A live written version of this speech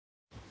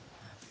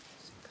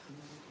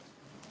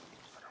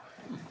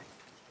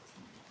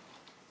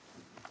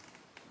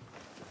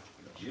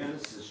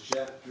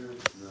chapter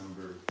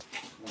number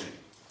 20.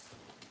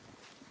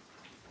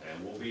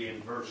 And we'll be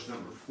in verse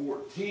number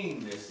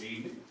 14 this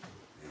evening.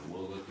 And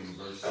we'll look in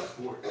verses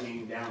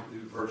 14 down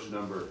through verse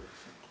number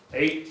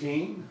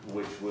 18,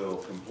 which will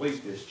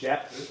complete this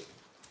chapter.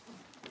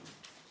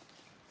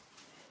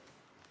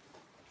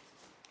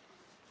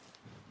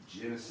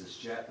 Genesis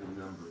chapter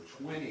number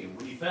 20. And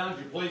when you found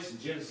your place in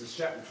Genesis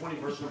chapter 20,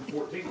 verse number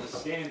 14, let's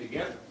stand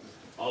together.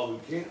 All who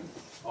can,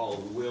 all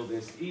who will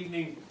this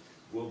evening,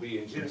 will be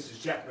in Genesis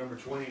chapter number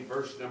 20,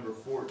 verse number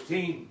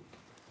 14.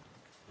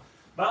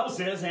 The Bible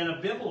says, and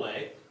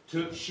Abimelech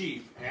took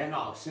sheep and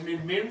oxen,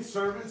 and men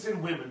servants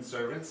and women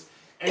servants,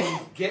 and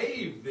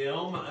gave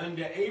them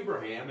unto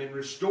Abraham, and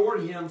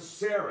restored him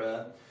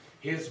Sarah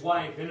his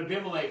wife. And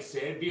Abimelech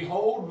said,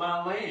 behold,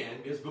 my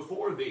land is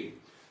before thee.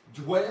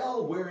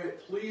 Dwell where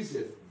it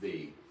pleaseth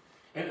thee.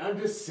 And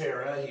unto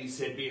Sarah he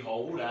said,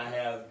 behold, I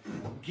have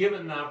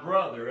given thy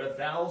brother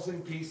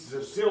 1,000 pieces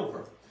of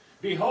silver.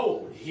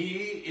 Behold, he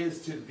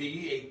is to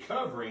thee a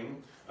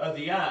covering of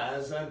the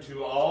eyes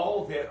unto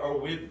all that are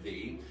with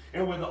thee,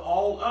 and with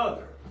all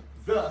other.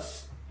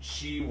 Thus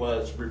she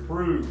was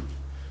reproved.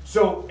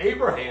 So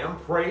Abraham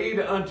prayed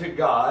unto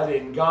God,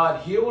 and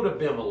God healed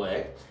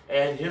Abimelech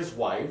and his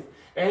wife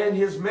and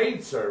his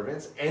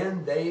maidservants,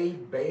 and they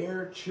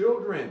bare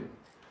children.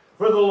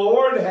 For the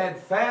Lord had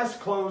fast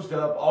closed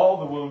up all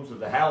the wombs of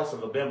the house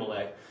of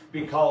Abimelech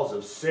because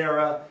of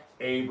Sarah,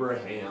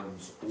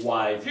 Abraham's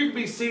wife. You can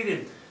be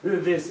seated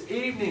this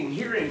evening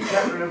here in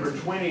chapter number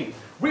 20.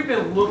 We've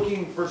been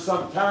looking for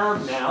some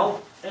time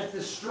now at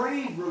the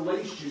strained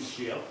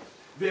relationship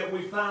that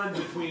we find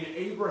between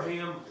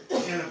Abraham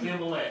and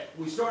Abimelech.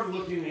 We started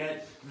looking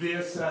at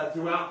this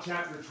throughout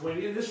chapter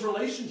 20, and this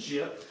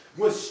relationship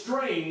was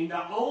strained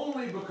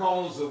only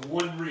because of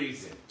one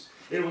reason.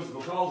 It was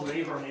because of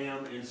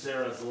Abraham and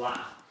Sarah's lie.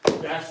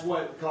 That's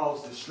what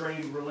caused the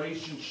strained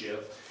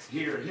relationship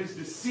here. His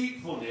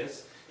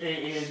deceitfulness and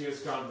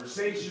his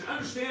conversation.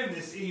 Understand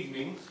this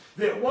evening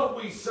that what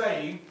we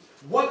say,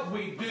 what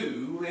we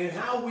do, and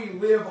how we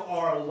live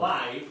our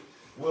life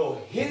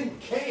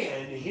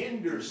can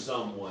hinder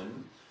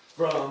someone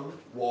from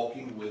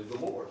walking with the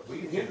Lord. We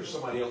can hinder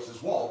somebody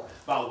else's walk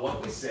by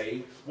what we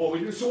say, what we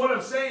do. So what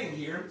I'm saying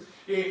here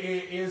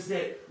is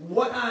that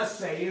what I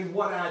say and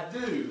what I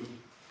do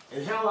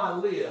and how I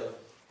live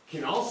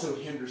can also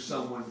hinder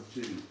someone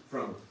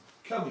from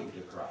coming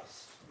to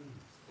Christ.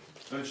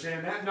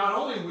 Understand that? Not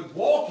only with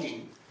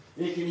walking,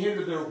 it can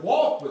hinder their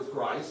walk with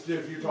Christ,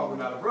 if you're talking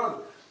about a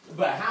brother,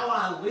 but how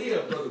I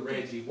live, Brother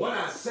Reggie, what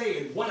I say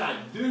and what I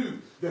do,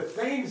 the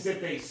things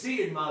that they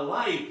see in my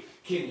life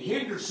can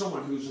hinder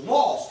someone who's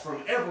lost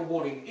from ever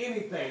wanting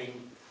anything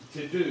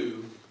to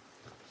do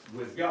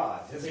with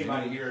God. Has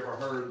anybody here ever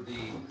heard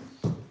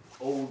the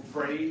old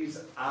phrase,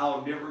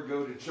 I'll never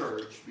go to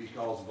church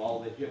because of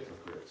all the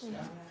hypocrites?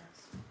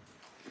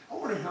 I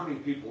wonder how many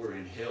people are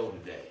in hell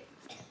today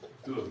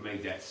who have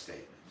made that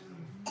statement.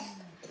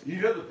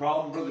 You know the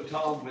problem, Brother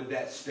Tom, with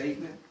that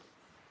statement?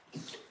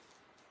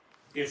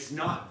 It's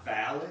not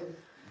valid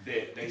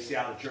that they stay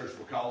out of church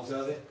because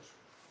of it,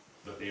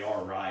 but they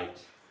are right.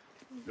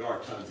 There are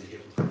tons of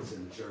hypocrites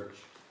in the church.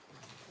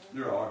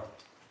 There are.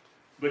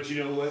 But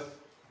you know what,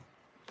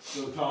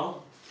 Brother Tom?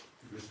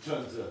 There's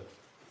tons of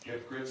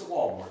hypocrites at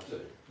Walmart,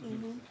 too.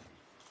 Mm-hmm.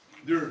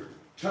 There are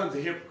tons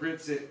of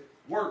hypocrites at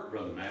work,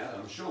 Brother Matt,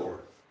 I'm sure.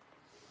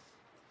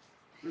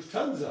 There's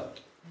tons of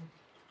them.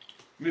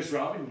 Miss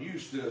Robin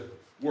used to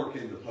work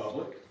in the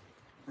public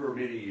for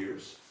many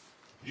years.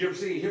 Did you ever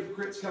see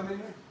hypocrites come in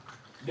there?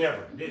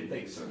 Never. Didn't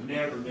think so.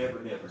 Never.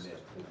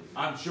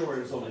 I'm sure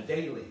it was on a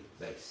daily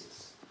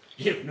basis,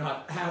 if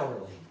not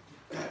hourly.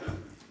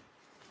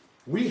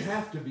 We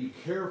have to be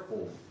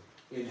careful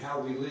in how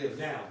we live.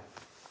 Now,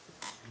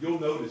 you'll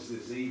notice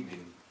this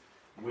evening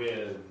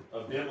with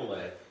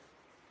Abimelech,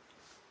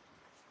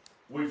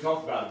 we've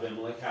talked about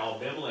Abimelech, how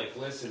Abimelech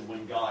listened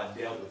when God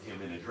dealt with him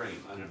in a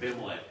dream. And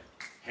Abimelech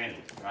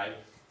handled it, right?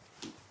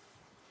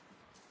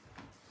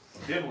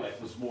 Abimelech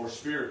was more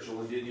spiritual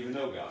and didn't even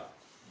know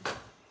God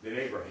than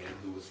Abraham,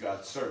 who was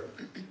God's servant.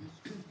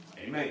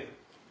 Amen.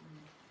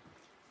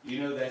 You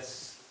know,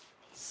 that's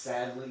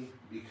sadly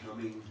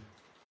becoming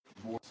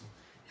more.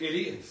 It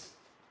is.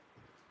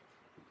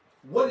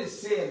 What is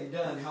said and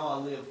done, how I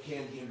live,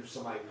 can hinder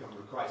somebody from coming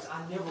to Christ.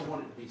 I never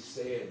want it to be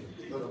said,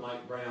 Brother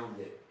Mike Brown,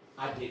 that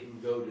I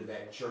didn't go to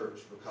that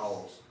church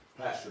because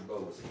Pastor Bo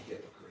was a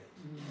hypocrite.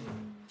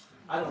 Mm-hmm.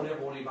 I don't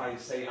ever want anybody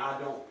to say, I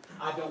don't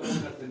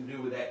want nothing to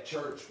do with that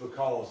church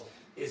because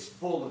it's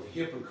full of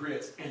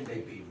hypocrites, and they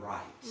be right.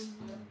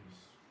 Mm-hmm.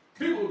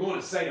 People are going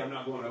to say, I'm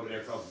not going over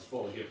there because it's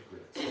full of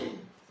hypocrites.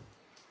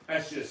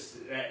 That's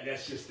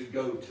just the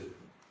go-to.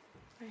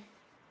 Right.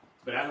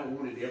 But I don't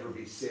want it to ever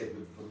be said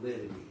with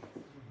validity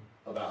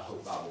about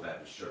Hope Bible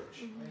Baptist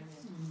Church.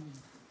 Mm-hmm.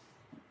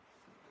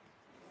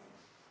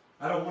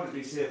 I don't want it to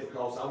be said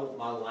because I want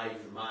my life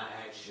and my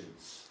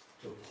actions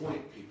to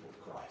point people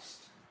to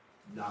Christ,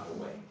 not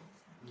away.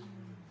 Mm-hmm.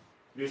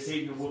 This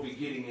evening we'll be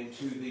getting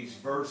into these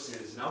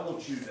verses, and I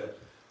want you to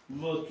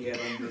look at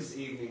them this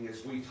evening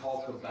as we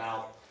talk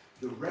about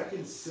the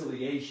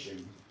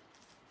reconciliation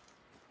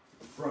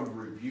from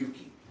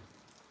rebuking.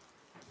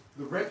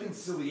 The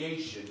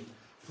reconciliation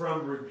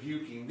from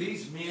rebuking.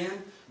 These men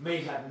may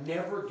have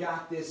never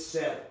got this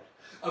settled.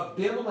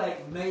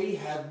 Abimelech may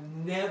have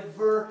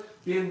never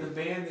been the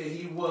man that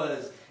he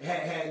was,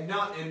 had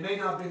not, and may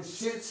not have been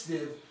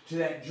sensitive to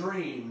that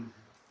dream,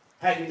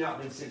 had he not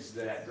been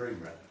sensitive to that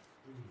dream, rather.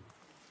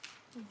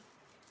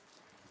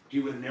 He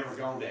would have never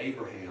gone to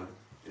Abraham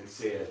and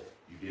said,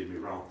 "You did me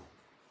wrong.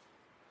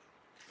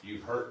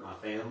 You've hurt my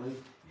family.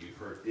 You've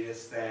hurt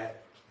this,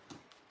 that."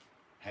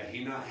 Had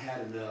he not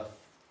had enough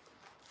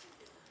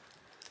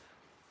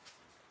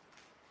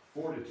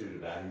fortitude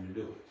about him to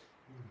do it.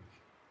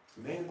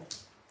 Amen.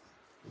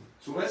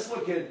 So let's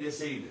look at it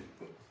this evening.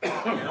 And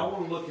I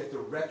want to look at the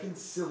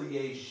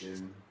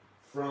reconciliation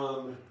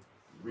from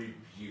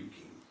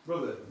rebuking.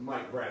 Brother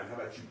Mike Brown, how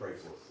about you pray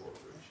for us,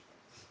 Rich?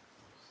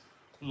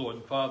 Lord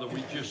and Father,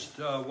 we just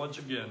once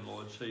again,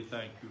 Lord, say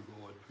thank you,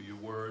 Lord, for your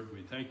word.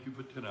 We thank you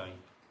for tonight.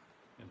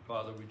 And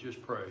Father, we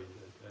just pray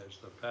that as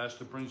the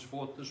pastor brings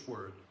forth this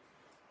word,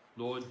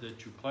 Lord,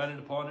 that you planted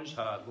upon his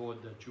heart,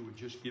 Lord, that you would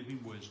just give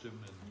him wisdom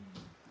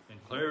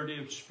and clarity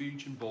of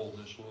speech and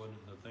boldness, Lord, in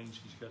the things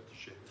he's got to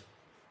share.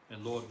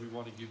 And Lord, we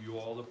want to give you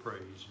all the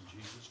praise in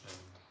Jesus'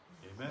 name.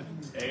 Amen.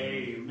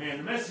 Amen.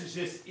 The message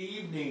this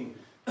evening,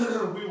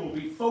 we will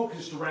be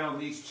focused around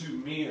these two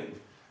men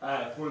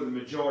for the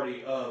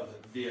majority of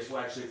this.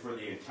 Well, actually, for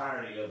the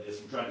entirety of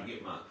this. I'm trying to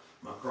get my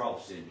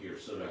cross in here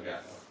so that I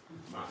got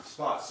my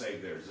spot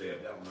saved there,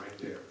 Zeb. That one right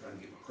there. I'm trying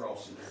to get my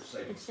cross in there to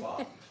save the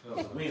spot.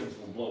 The wind's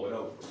going to blow it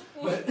over.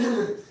 But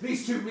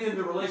these two men,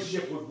 their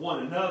relationship with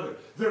one another,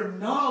 their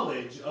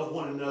knowledge of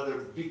one another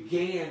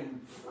began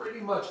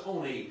pretty much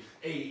on a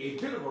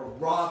bit of a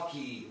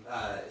rocky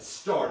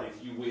start,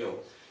 if you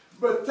will.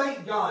 But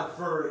thank God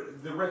for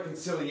the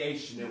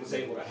reconciliation that was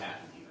able to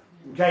happen here.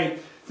 Okay?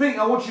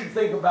 I want you to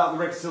think about the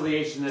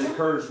reconciliation that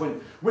occurs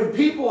when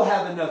people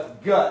have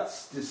enough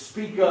guts to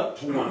speak up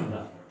to one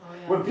another.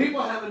 When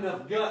people have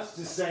enough guts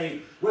to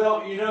say,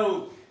 well, you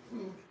know,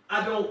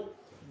 I don't,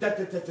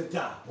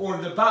 da-da-da-da-da, or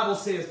the Bible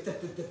says,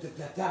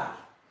 da-da-da-da-da-da.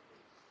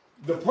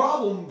 The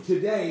problem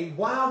today,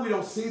 why we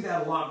don't see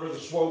that a lot, Brother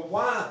Swope,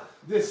 why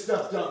this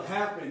stuff doesn't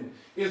happen,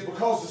 is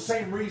because the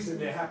same reason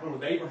that happened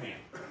with Abraham.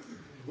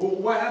 Well,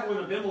 what happened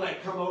when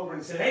Abimelech come over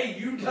and said, "Hey,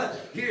 you got,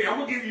 here, I'm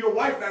going to give you your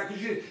wife back,"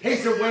 because you, he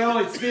said, "Well,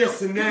 it's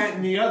this and that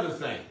and the other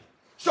thing."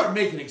 Start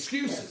making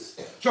excuses.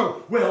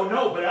 So, well,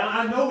 no, but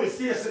I know it's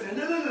this. And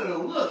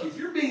no. Look, if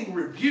you're being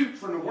rebuked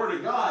from the Word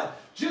of God,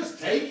 just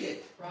take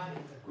it.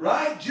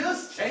 Right?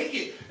 Just take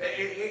it.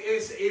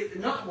 It's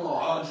not, well,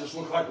 I'll just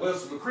look like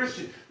less of a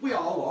Christian. We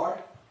all are.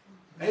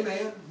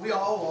 Amen. We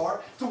all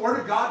are. If the Word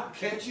of God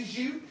catches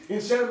you,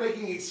 instead of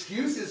making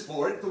excuses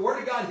for it, if the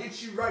Word of God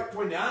hits you right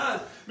between the eyes,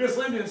 Miss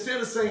Linda,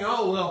 instead of saying,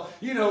 "Oh, well,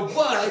 you know,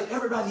 but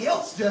everybody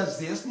else does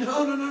this."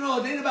 No.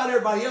 It ain't about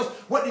everybody else.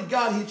 What did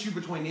God hit you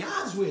between the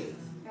eyes with?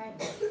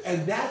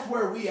 And that's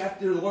where we have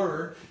to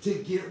learn to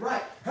get it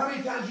right. How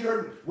many times you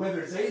heard, whether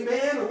it's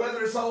amen or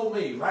whether it's old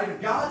me, right? If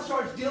God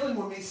starts dealing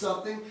with me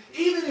something,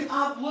 even if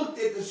I've looked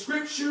at the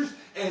scriptures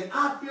and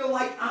I feel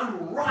like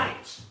I'm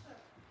right,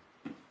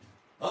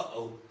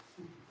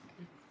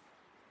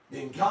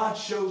 then God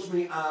shows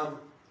me I'm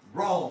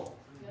wrong.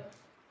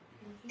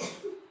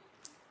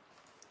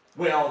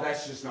 Well,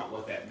 that's just not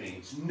what that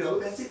means. No,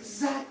 that's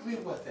exactly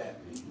what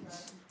that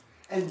means.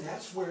 And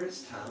that's where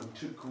it's time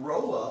to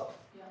grow up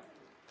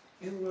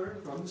and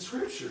learn from the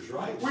scriptures,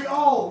 right? We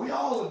all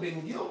have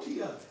been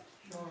guilty of it.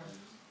 Sure.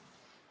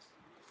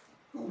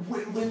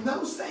 When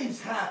those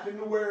things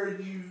happen where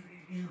you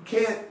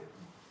can't,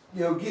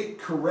 you know, get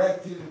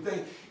corrected and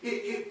things,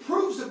 it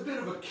proves a bit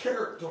of a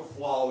character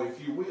flaw, if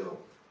you will.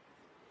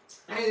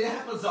 And it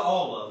happens to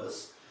all of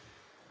us.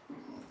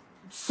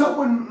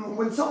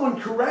 When someone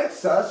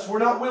corrects us, we're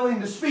not willing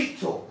to speak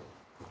to them.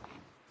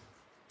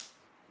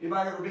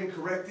 Anybody ever been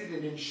corrected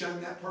and then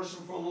shunned that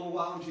person for a little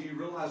while until you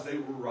realize they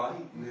were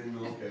right? And then,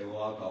 okay,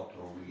 well, I'll talk to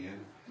them again.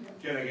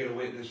 Can I get a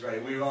witness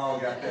right? We've all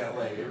got that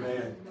way.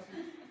 Amen.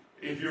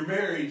 If you're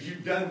married,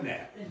 you've done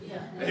that.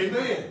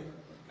 Amen.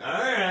 All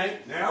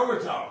right, now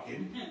we're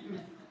talking.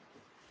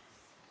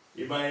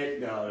 Anybody?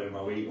 No,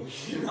 my weak,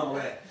 you know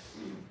that.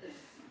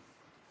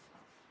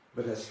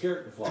 But that's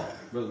character flaw.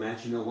 Brother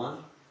Matt, you know why?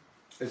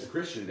 As a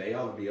Christian, they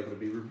ought to be able to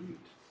be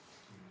rebuked.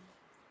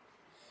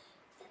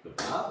 The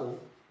Bible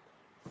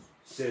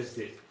says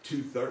that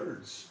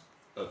 2/3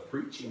 of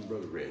preaching,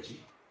 Brother Reggie,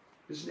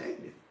 is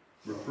negative.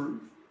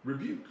 Reprove,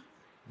 rebuke,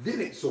 then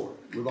exhort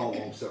with all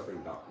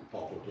long-suffering doctrine.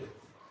 Paul did.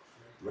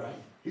 Right?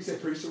 He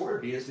said, preach the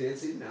word. Be as dead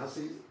season, now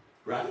season.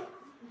 Right?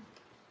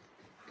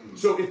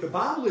 So if the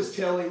Bible is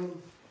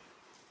telling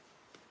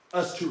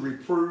us to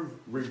reprove,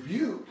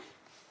 rebuke,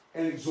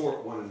 and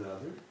exhort one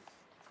another,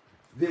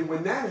 then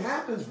when that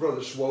happens,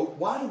 Brother Swope,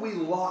 why do we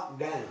lock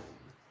down?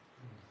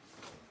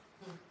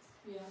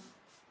 Yeah.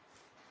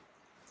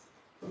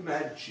 I'm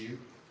mad at you.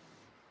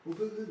 Well,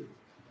 boo-hoo.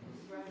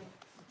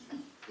 Right.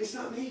 It's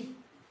not me.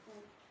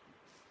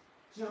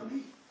 It's not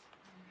me.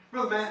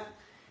 Brother Matt,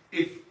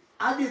 if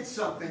I did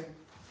something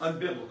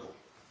unbiblical,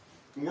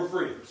 and we're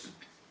friends,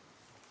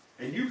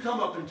 and you come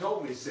up and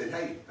told me and said,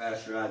 hey,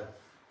 Pastor, I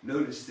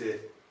noticed that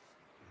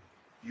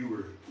you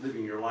were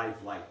living your life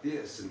like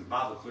this, and the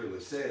Bible clearly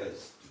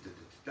says,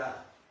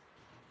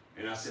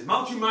 and I said, why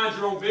don't you mind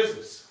your own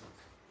business?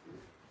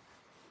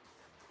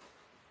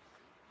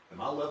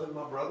 Am I loving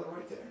my brother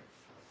right there?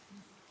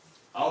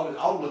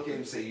 I'll look at him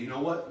and say, you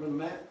know what, Brother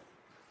Matt?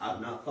 I've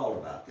not thought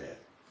about that.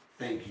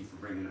 Thank you for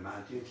bringing it to my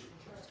attention.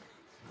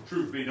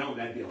 Truth be known,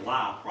 that'd be a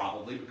lie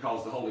probably,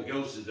 because the Holy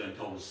Ghost has done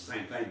told us the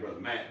same thing Brother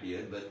Matt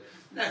did, but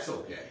that's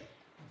okay.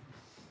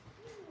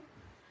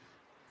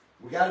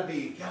 We gotta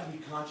be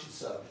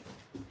conscious of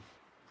it.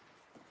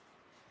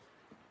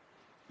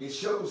 It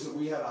shows that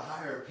we have a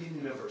higher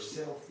opinion of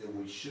ourselves than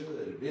we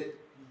should. To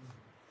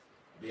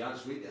be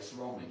honest with you, that's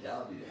the wrong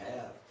mentality to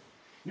have.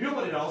 You know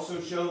what it also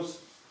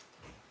shows,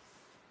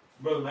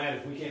 Brother Matt,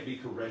 if we can't be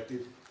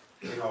corrected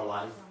in our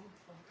life?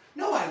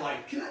 Nobody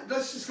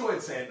let's just go ahead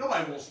and say it.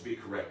 Nobody wants to be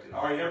corrected.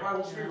 All right, everybody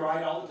wants to be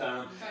right all the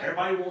time.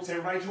 Everybody wants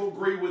everybody to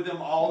agree with them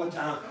all the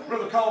time.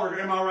 Brother Caller,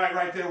 am I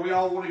right there? We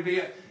all want to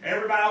be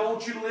everybody. I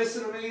want you to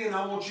listen to me, and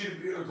I want you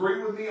to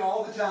agree with me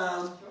all the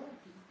time.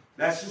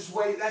 That's just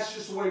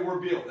the way we're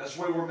built. That's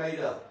the way we're made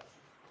up.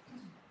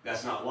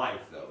 That's not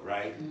life, though,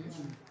 right?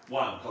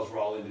 Why? Because we're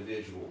all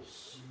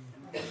individuals.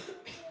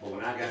 But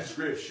when I got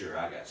Scripture,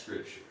 I got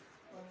Scripture.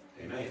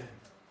 Amen.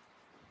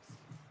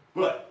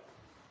 But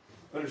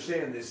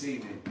understand this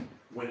evening,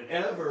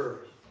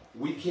 whenever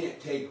we can't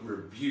take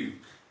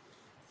rebuke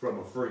from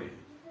a friend,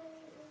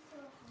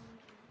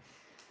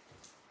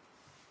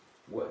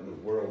 what in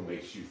the world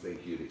makes you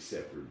think you'd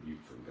accept rebuke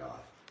from God?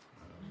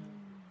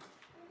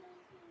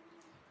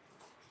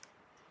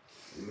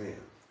 Amen.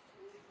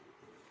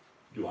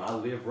 Do I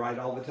live right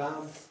all the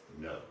time?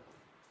 No.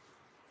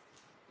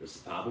 Does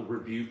the Bible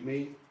rebuke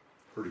me?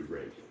 Pretty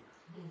regular.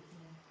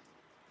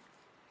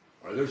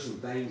 Are there some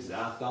things that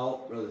I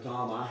thought, Brother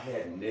Tom, I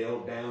had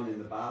nailed down in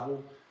the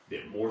Bible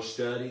that more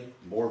study,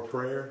 more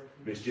prayer?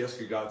 Miss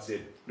Jessica, God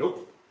said,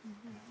 nope.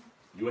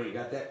 You ain't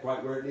got that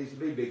quite where it needs to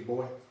be, big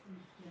boy.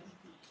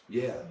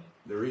 Yeah,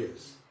 there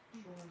is.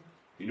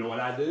 You know what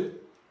I do?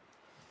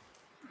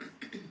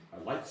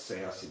 I'd like to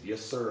say, I said, yes,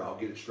 sir, I'll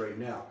get it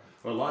straightened out.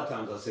 But a lot of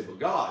times I say, but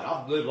God,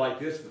 I've lived like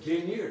this for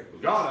 10 years.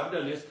 But God, I've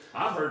done this.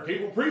 I've heard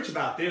people preach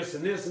about this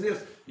and this and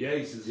this. Yeah,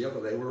 he says, yeah,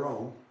 but they were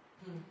wrong.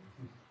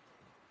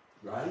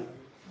 Right?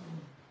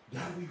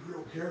 Got to be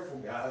real careful,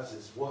 guys,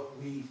 is what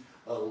we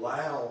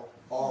allow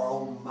our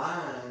own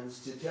minds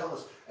to tell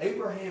us.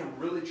 Abraham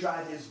really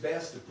tried his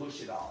best to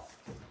push it off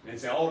and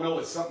say, oh, no,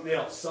 it's something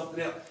else,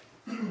 something else.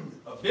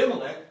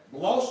 Abimelech, the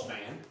lost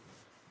man,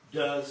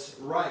 does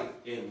right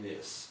in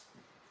this.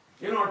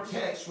 In our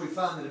text, we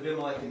find that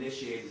Abimelech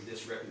initiated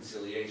this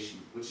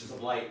reconciliation, which is a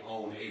blight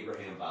on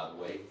Abraham, by the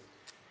way.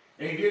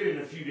 And he did it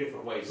in a few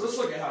different ways. Let's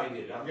look at how he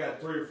did it. I've got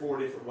 3 or 4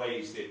 different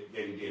ways that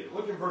he did it.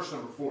 Look at verse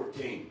number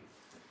 14.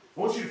 I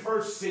want you to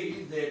first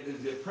see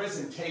the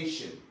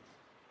presentation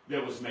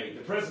that was made.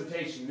 The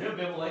presentation. Then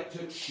Abimelech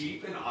took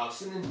sheep and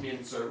oxen and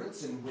men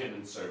servants and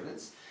women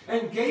servants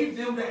and gave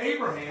them to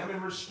Abraham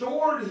and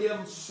restored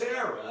him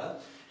Sarah,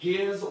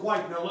 his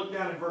wife. Now look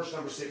down at verse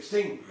number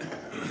 16.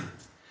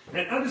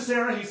 And unto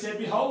Sarah he said,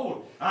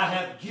 behold, I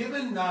have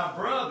given thy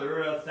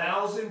brother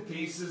 1,000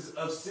 pieces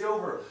of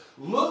silver.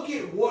 Look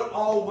at what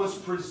all was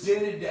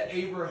presented to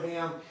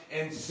Abraham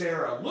and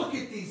Sarah. Look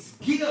at these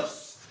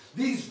gifts.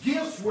 These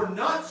gifts were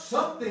not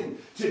something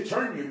to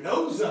turn your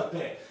nose up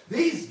at.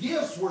 These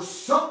gifts were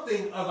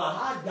something of a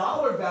high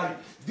dollar value.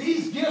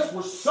 These gifts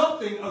were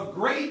something of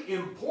great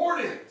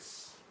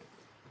importance.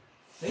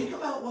 Think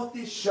about what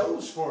this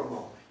shows for a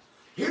moment.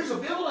 Here's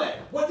Abimelech.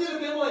 What did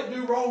Abimelech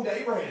do wrong to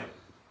Abraham?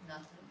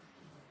 Nothing.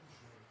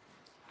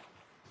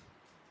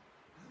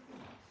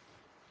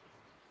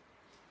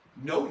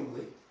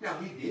 Knowingly. Now,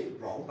 he did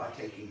wrong by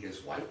taking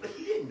his wife, but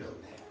he didn't know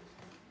that.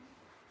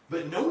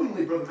 But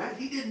knowingly, Brother Matt,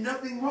 he did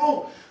nothing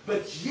wrong.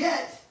 But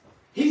yet,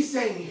 he's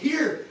saying,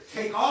 here,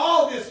 take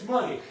all this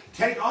money.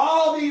 Take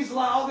all this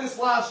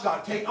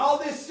livestock. Take all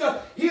this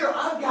stuff. Here,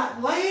 I've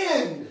got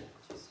land.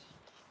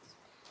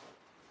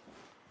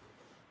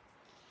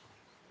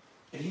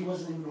 And he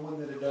wasn't even the one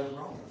that had done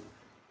wrong.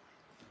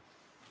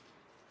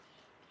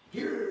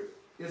 Here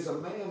is a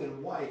man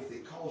and wife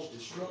that caused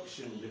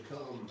destruction to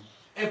come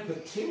and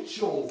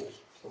potential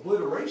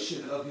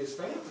obliteration of his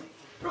family.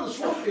 Brother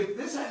Swan, if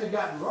this hadn't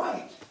gotten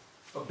right,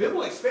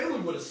 Abimelech's family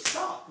would have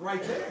stopped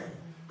right there.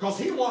 Because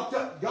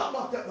God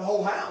locked up the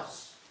whole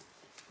house.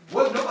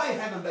 Wasn't nobody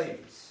having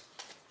babies.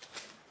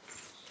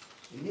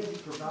 And yet he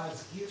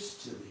provides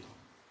gifts to them.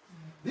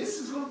 This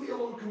is going to be a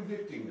little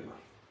convicting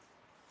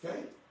tonight.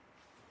 Okay?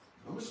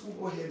 I'm just going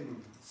to go ahead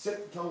and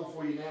set the tone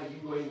for you now. You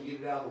can go ahead and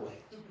get it out of the way.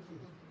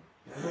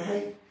 All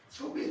right? It's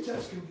going to be a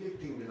touch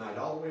convicting tonight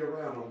all the way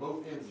around on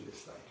both ends of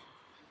this thing.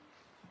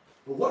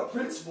 But what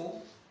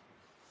principle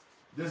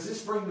does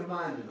this bring to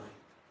mind tonight?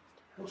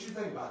 I want you to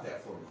think about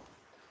that for a moment.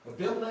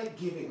 Abimelech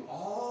giving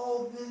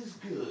all these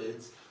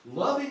goods,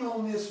 loving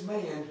on this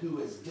man who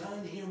has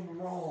done him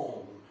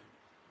wrong.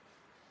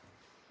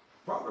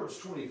 Proverbs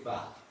 25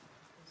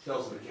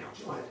 tells an account.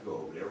 You don't have to go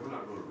over there. We're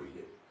not going to read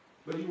it.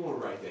 But you want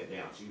to write that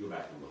down so you go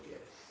back and look at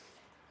it.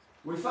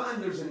 We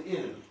find there's an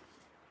enemy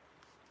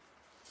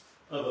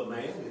of a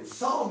man, and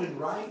Solomon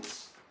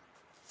writes,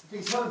 if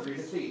he's hungry,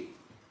 to feed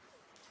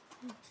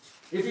him.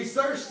 If he's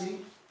thirsty,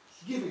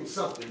 give him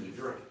something to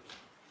drink.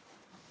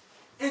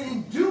 And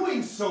in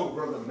doing so,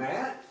 Brother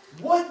Matt,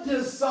 what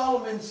does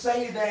Solomon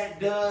say that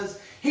does?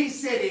 He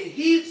said it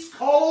heaps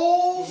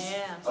coals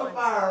of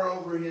fire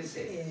over his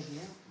head.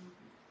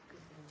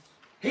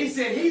 He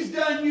said he's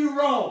done you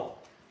wrong.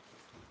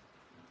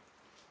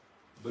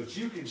 But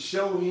you can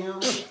show him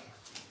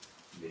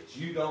that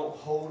you don't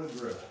hold a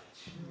grudge.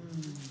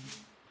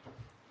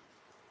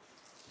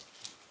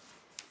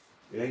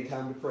 It ain't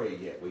time to pray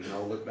yet. We can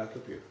all look back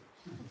up here.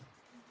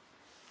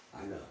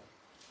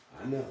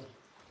 I know.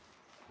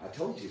 I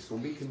told you it's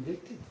going to be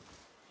convicting.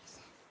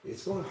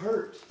 It's going to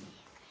hurt.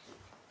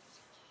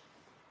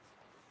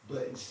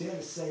 But instead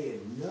of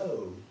saying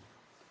no,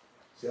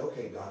 say,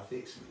 okay, God,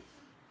 fix me.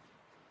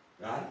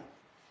 Right?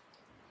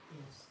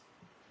 Yes.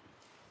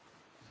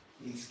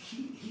 He's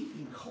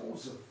heaping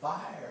coals of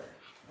fire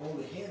on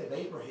the head of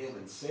Abraham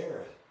and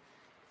Sarah.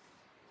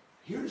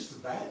 Here's the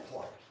bad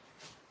part.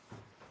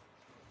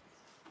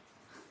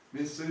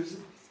 Miss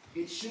Susan,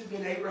 it should have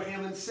been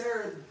Abraham and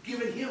Sarah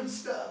giving him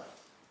stuff.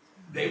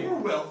 They were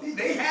wealthy.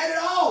 They had it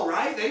all,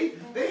 right?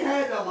 They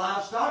had the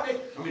livestock.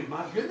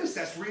 My goodness,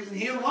 that's the reason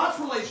he and Lot's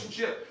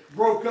relationship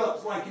broke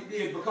up like it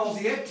did, because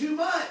he had too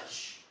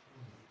much.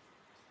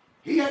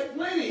 He had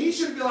plenty. He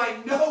should have been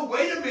like, no,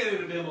 wait a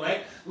minute,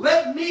 Abimelech.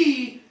 Let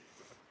me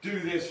do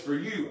this for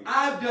you.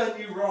 I've done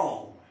you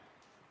wrong.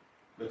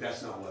 But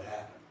that's not what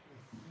happened.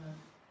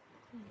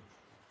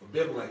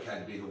 Abimelech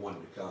had to be the one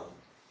to come.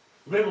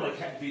 Abimelech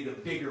had to be the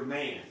bigger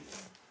man.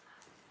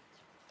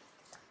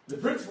 The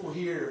principle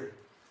here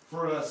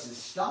for us is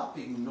stop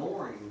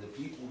ignoring the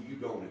people you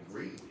don't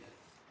agree with.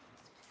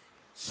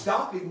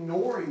 Stop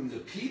ignoring the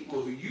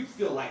people who you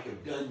feel like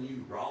have done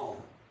you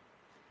wrong.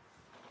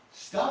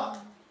 Stop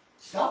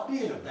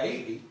being a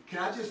baby. Can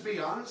I just be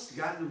honest?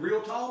 Got the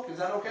real talk? Is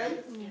that okay?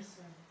 Yes,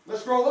 sir.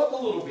 Let's grow up a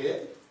little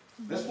bit.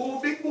 Let's pull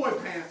big boy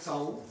pants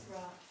on.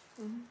 Right.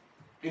 Mm-hmm.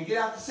 And get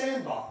out the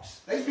sandbox.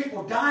 There's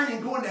people dying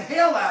and going to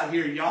hell out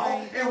here, y'all.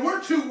 Right. And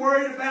we're too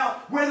worried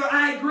about whether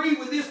I agree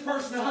with this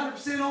person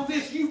 100% on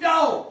this. You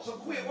don't. So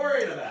quit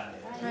worrying about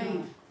it.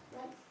 Right.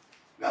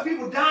 We got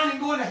people dying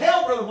and going to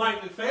hell, Brother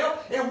White and Phil,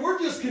 and we're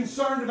just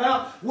concerned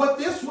about what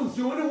this one's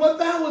doing and what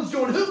that one's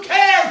doing. Who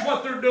cares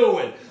what they're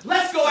doing?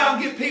 Let's go out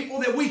and get people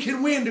that we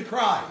can win to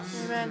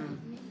Christ.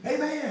 Amen.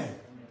 Amen.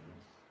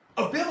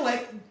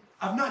 Abimelech,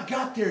 I've not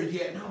got there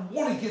yet, and I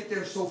want to get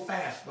there so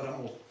fast, but I'm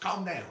going to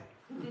calm down.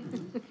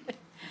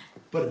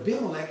 But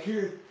Abimelech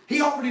here, he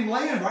offered him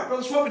land, right,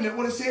 Brother Swab? Isn't that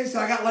what it says? He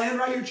said, I got land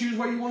right here, choose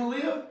where you want to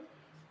live.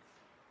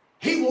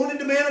 He wanted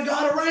the man of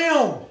God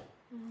around.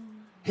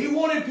 He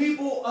wanted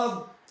people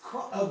of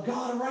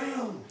God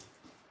around.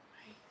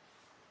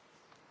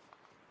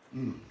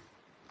 And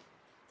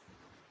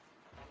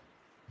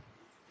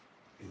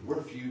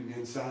we're feuding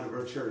inside of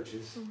our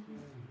churches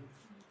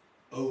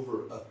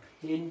over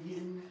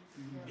opinion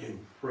and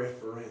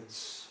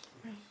preference.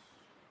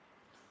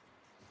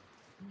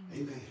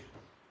 Amen.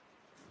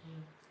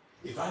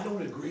 If I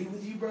don't agree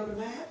with you, Brother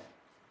Matt,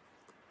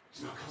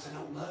 it's not because I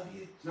don't love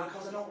you. It's not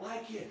because I don't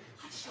like you.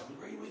 I just don't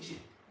agree with you.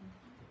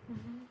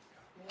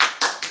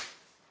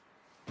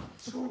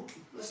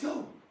 Let's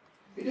go.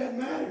 It doesn't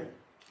matter.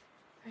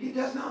 It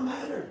does not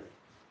matter.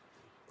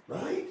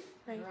 Right?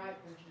 Right.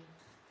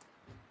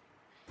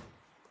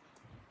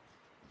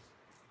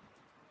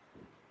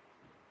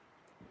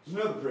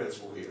 There's another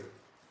principle here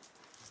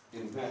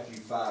in Matthew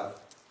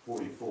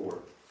 5:44.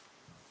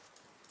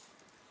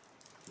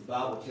 The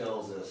Bible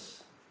tells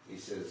us, he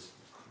says,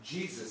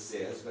 Jesus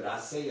says, but I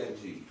say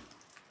unto you,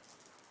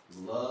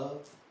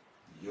 love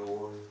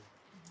your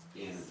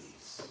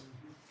enemies.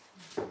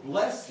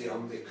 Bless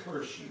them that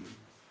curse you.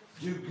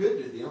 Do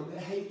good to them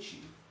that hate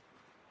you.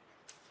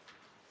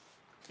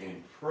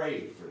 And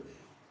pray for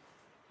them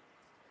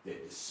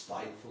that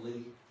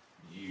despitefully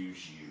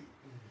use you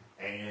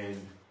and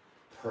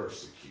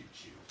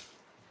persecute you.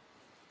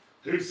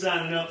 Who's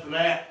signing up for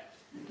that?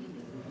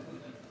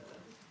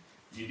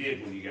 You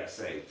did when you got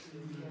saved.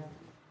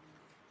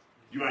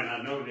 You might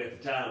not know it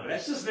at the time, but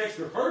that's just an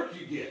extra perk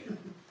you get.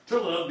 To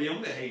love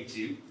them that hate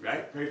you,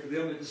 right? Pray for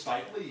them that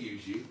despitefully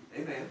use you.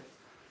 Amen.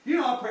 You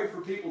know, I pray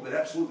for people that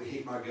absolutely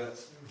hate my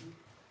guts.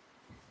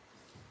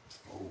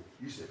 Oh,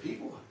 you said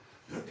people?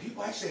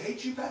 People actually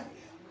hate you back?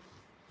 Yeah.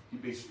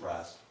 You'd be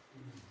surprised.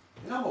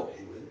 And I'm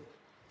okay with it.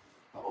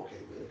 I'm okay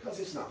with it because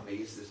it's not me.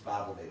 It's this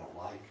Bible they don't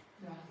like.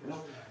 You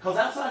know? Because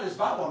outside this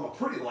Bible, I'm a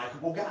pretty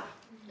likable guy.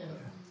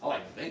 I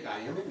like to think I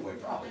am anyway.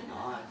 Probably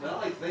not. But I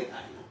like to think I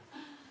am.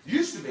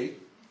 Used to be.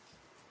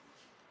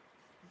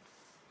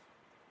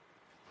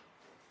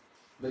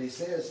 But he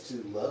says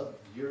to love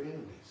your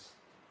enemies.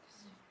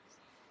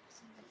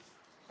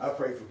 I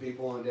pray for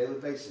people on a daily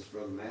basis,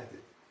 Brother Matt,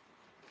 that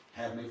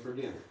have me for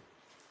dinner.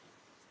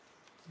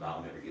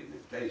 I'll never get an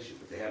invitation,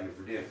 but they have me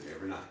for dinner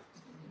every night.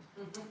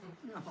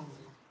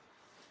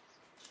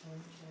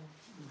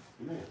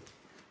 Amen.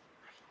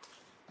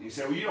 You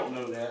say, well, you don't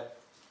know that.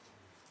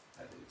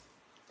 I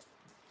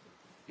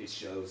do. It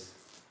shows.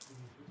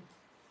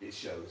 It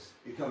shows.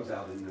 It comes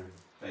out in their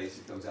face.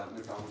 It comes out in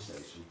their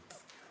conversation.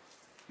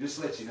 Just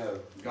to let you know,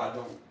 God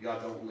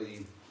don't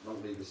leave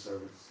His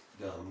servants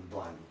dumb and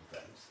blind to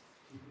things.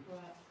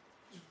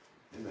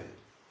 Amen.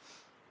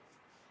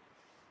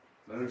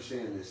 But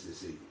understand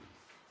this evening.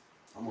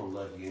 I'm going to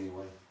love you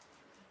anyway.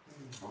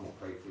 I'm going to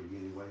pray for you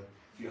anyway.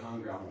 If you're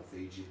hungry, I'm going to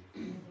feed you.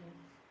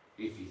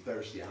 If you're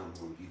thirsty, I'm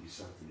going to give you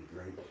something to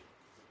drink.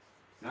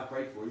 And I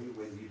pray for you,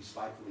 whether you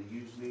despitefully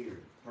use me or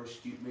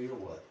persecute me or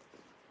what.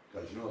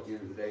 Because you know, at the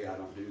end of the day, I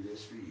don't do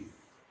this for you.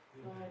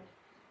 Right.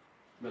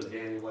 Brother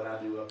Danny, what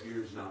I do up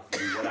here is not for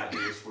you. What I do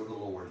is for the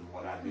Lord, and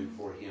what I do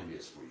for Him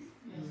is for you.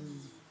 Yes.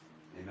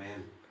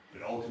 Amen.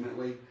 But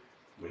ultimately,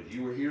 whether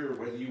you were here or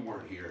whether you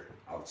weren't here,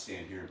 I would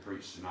stand here and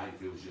preach tonight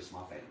if it was just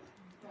my family.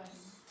 Right.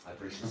 I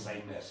preach the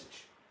same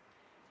message.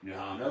 You know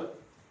how I know?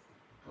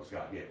 Because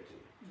God gave it to me.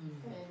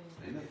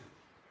 Amen.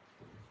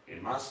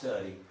 In my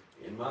study,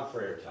 in my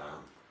prayer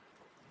time,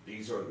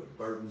 these are the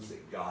burdens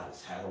that God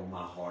has had on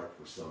my heart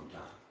for some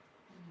time.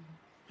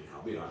 And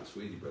I'll be honest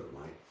with you, Brother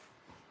Mike,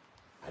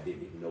 I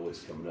didn't even know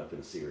it's coming up in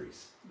a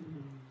series.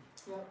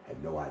 Yep. I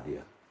had no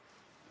idea.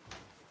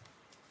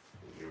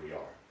 And here we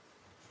are.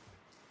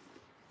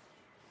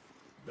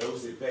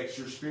 Those that vex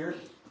your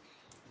spirit,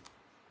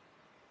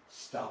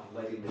 stop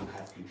letting them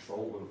have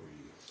control over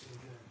you.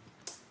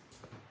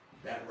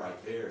 That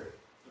right there,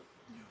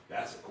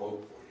 that's a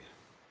quote for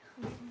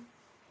you.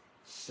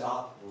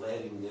 Stop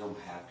letting them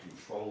have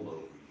control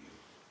over you.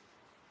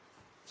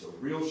 It's a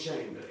real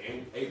shame that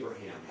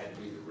Abraham had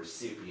to be the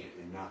recipient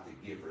and not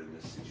the giver in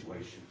this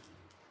situation.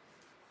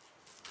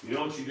 You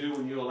know what you do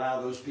when you allow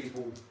those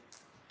people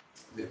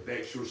that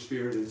vex your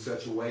spirit in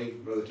such a way,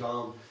 Brother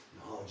Tom?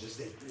 No,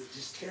 just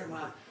tear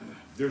my...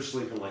 They're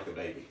sleeping like a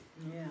baby.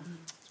 Yeah.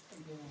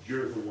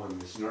 You're the one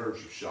whose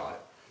nerves are shot.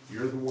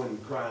 You're the one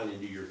crying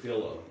into your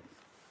pillow.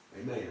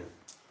 Amen.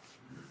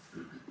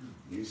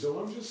 You say,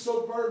 well, I'm just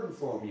so burdened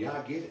for them. Yeah,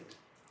 I get it.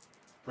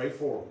 Pray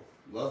for them.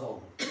 Love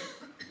on them.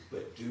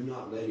 But do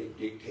not let it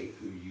dictate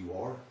who you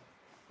are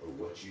or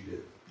what you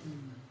do.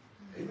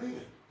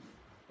 Amen.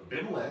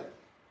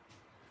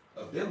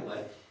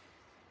 Abimelech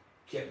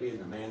kept being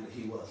the man that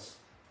he was.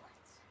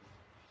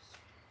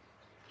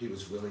 He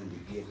was willing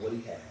to give what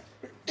he had.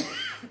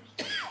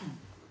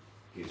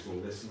 He was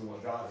going to listen to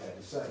what God had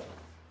to say.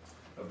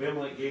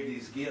 Abimelech gave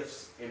these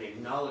gifts in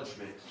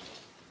acknowledgement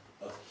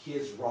of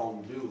his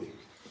wrongdoing.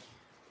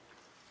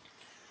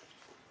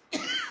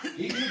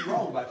 He did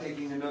wrong by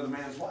taking another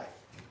man's wife.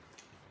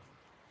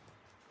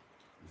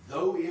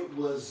 Though it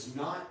was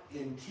not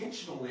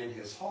intentional in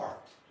his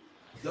heart,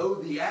 though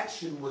the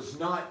action was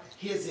not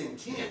his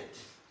intent,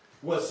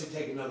 was to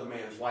take another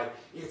man's wife,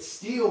 it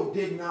still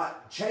did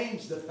not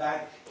change the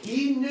fact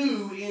he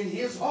knew in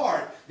his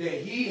heart that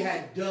he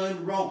had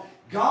done wrong.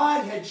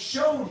 God had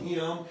shown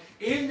him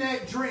in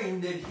that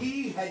dream that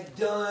he had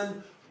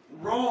done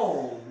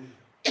wrong.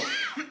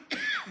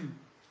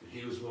 And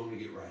he was willing to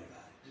get right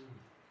about it.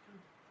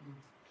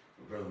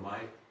 But Brother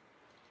Mike,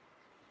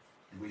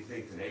 do we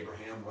think that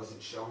Abraham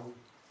wasn't shown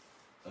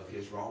of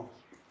his wrong?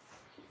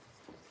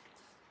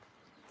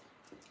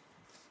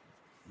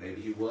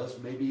 Maybe he was,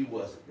 maybe he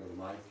wasn't, Brother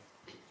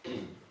Mike.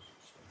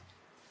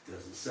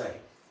 Doesn't say.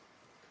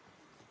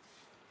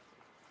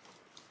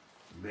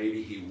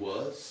 Maybe he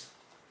was,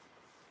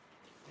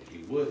 and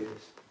he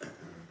wouldn't.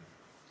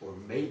 Or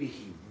maybe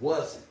he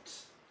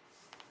wasn't.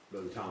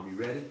 Brother Tom,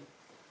 you ready?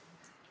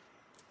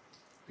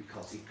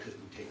 Because he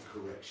couldn't take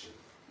correction.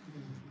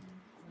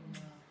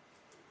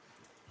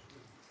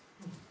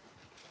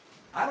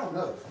 I don't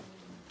know.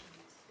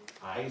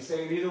 I ain't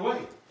saying either way.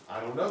 I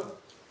don't know.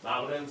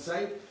 Bible doesn't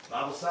say.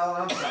 Bible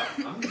silent, I'm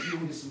silent. I'm just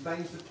giving you some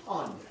things to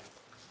ponder,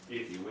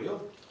 if you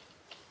will.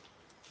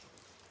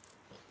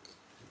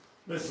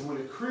 Listen, when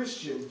as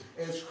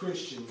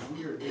Christians,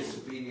 we are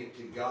disobedient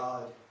to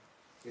God,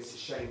 it's a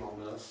shame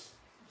on us.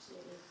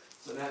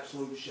 It's an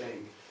absolute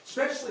shame.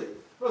 Especially,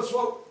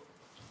 well,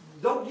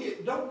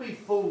 don't be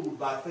fooled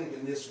by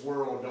thinking this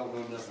world don't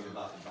know nothing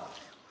about the Bible.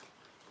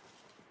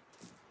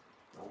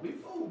 Don't be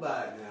fooled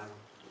by it now.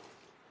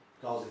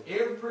 Because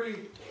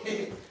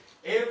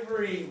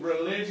every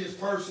religious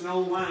person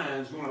online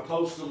is going to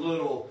post a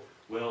little,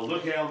 well,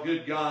 look how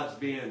good God's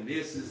been.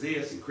 This is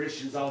this, and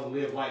Christians ought to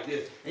live like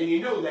this. And you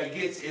know that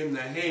gets in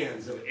the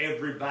hands of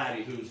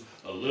everybody who's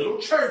a little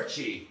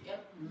churchy.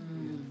 Yep.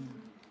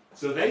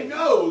 So they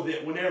know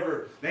that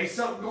whenever there's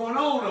something going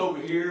on over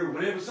here,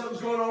 whenever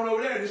something's going on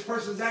over there, this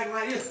person's acting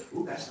like this.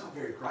 Ooh, that's not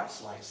very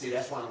Christ-like. See,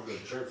 that's why I don't go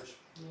to church.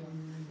 Yeah.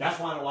 That's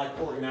why I don't like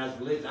organized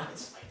religion. I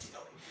just like to know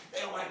they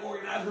don't like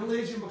organized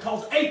religion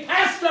because a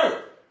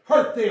pastor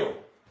hurt them.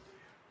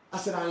 I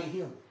said, I ain't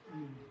him.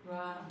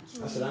 Right.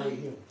 I said, I ain't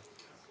him.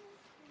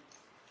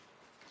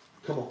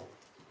 Come on.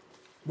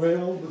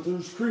 Well, but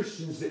there's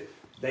Christians that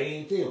they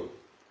ain't them.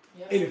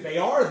 Yep. And if they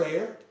are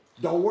there,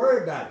 don't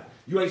worry about it.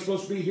 You ain't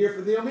supposed to be here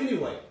for them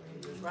anyway.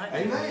 Right.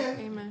 Amen.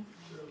 Amen.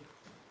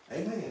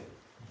 Amen.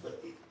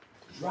 But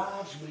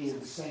drives me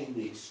insane,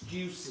 the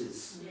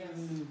excuses. Yes.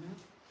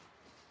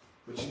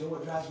 But you know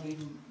what drives me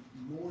even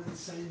more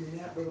insane than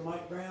that, Brother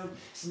Mike Brown?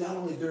 It's not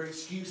only their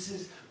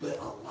excuses, but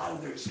a lot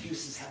of their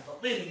excuses have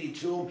validity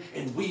to them,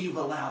 and we've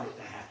allowed it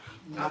to happen.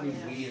 I mean,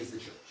 we as the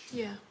church.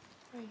 Yeah.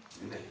 Right.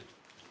 Amen.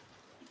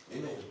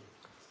 Amen.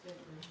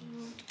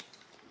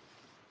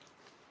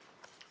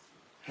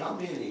 How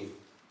many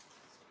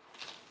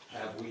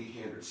have we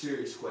hindered?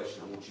 Serious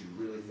question I want you to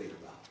really think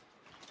about.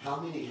 How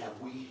many have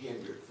we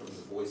hindered from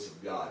the voice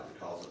of God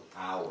because of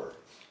our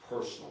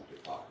personal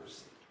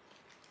hypocrisy?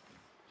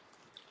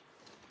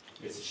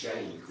 It's a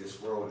shame that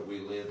this world that we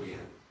live in,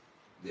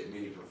 that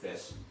many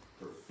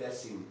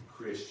professing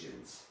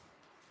Christians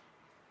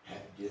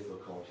have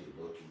difficulty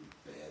looking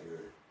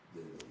better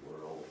than the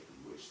world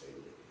in which they live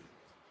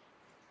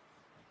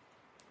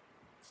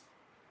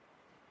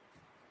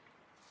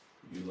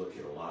in. You look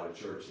at a lot of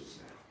churches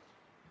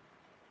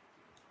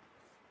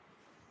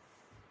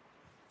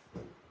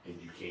now, and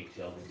you can't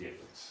tell the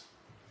difference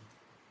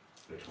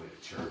between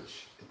a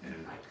church and a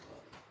nightclub.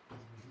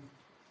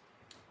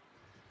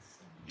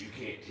 You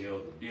can't tell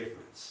the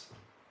difference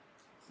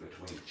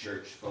between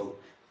church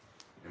folk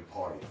and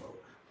party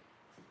folk.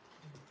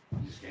 You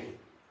just can't.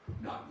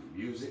 Not in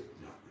your music,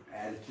 not in your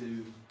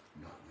attitude,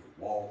 not in your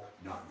walk,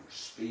 not in your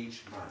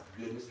speech. My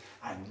goodness,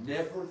 I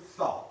never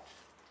thought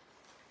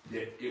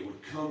that it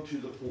would come to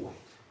the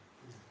point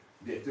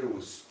that there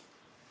was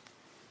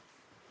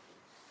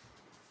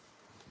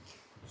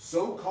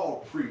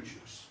so-called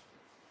preachers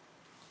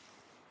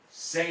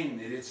saying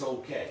that it's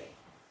okay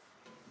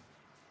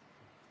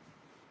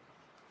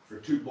for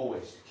two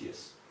boys to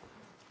kiss.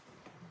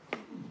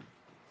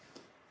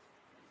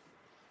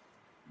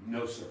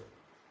 No, sir.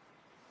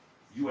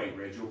 You ain't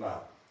read your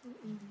Bible.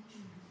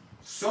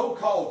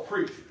 So-called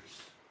preachers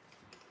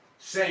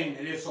saying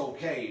that it's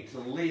okay to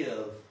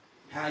live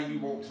how you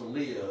want to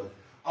live,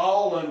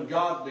 all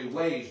ungodly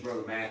ways,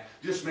 Brother Matt.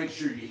 Just make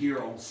sure you're here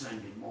on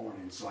Sunday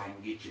morning so I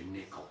can get you a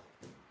nickel.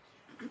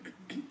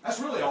 That's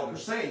really all they're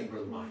saying,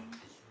 Brother Mike.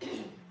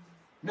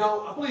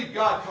 No, I believe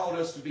God called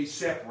us to be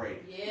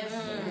separated. Yes.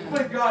 I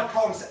believe God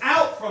called us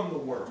out from the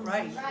world.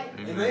 Right.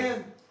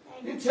 Amen.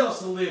 He didn't tell us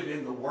to live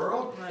in the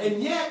world. Right.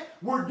 And yet,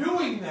 we're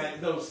doing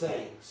those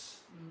things.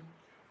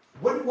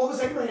 What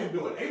was Abraham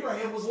doing?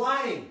 Abraham was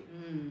lying.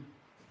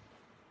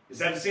 Is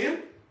that a sin?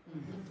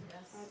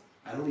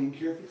 I don't even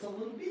care if it's a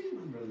little bitty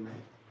one, Brother Man.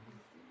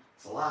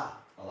 It's a lie.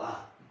 A lie.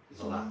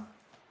 It's a lie.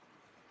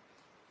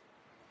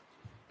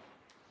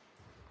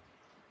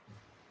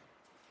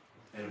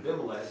 And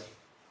Abimelech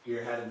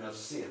here had enough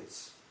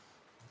sense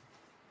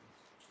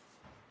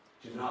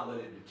to not let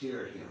it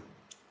deter him,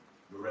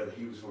 but rather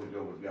he was going to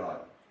go with God.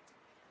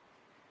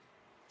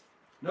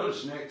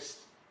 Notice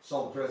next,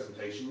 saw the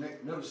presentation,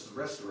 notice the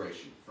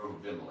restoration from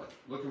Abimelech.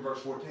 Look in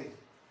verse 14.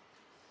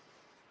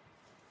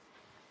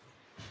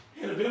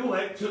 And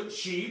Abimelech took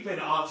sheep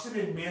and oxen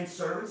and men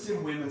servants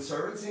and women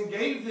servants and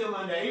gave them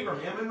unto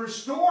Abraham and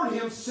restored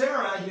him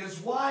Sarah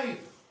his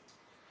wife.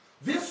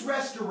 This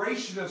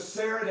restoration of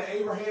Sarah to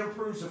Abraham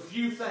proves a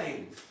few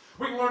things.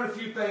 We can learn a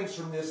few things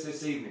from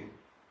this evening.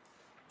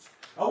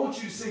 I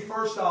want you to see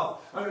first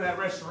off, under that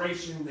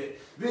restoration, that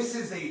this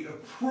is a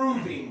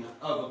proving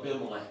of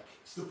Abimelech.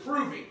 It's the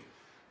proving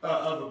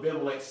of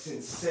Abimelech's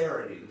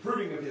sincerity, the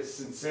proving of his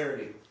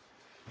sincerity.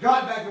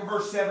 God, back in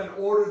verse 7,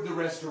 ordered the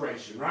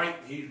restoration, right?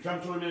 He'd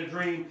come to him in a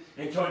dream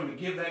and told him to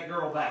give that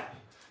girl back.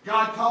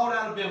 God called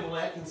out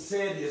Abimelech and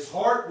said his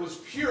heart was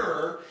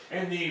pure,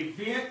 and the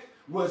event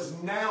was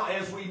now,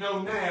 as we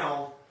know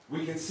now,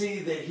 we can see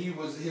that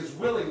his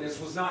willingness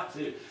was not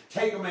to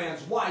take a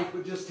man's wife,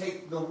 but just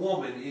take the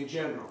woman in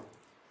general.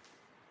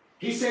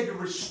 He said to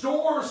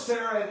restore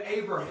Sarah and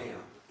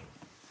Abraham.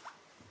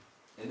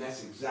 And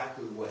that's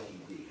exactly what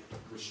he did.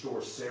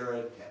 Restore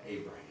Sarah to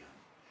Abraham.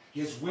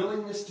 His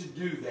willingness to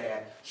do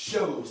that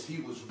shows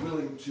he was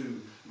willing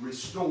to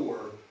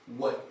restore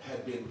what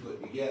had been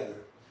put together.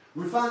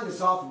 We find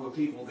this often with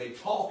people. They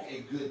talk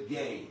a good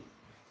game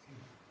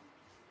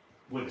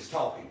when it's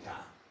talking time.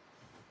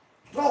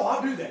 Oh,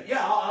 I'll do that.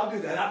 Yeah, I'll do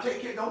that. I'll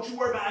take care. Don't you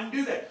worry about it. I can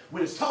do that.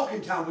 When it's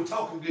talking time, we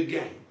talk a good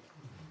game.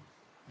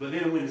 But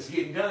then when it's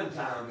getting done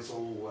time, it's, I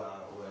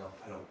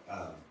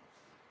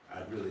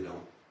really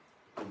don't,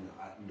 I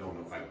don't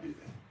know if I can do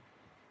that.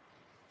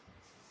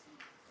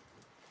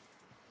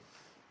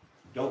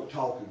 Don't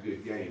talk a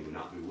good game and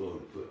not be willing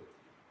to put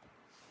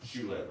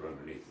shoe leather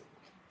underneath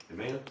it.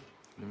 Amen?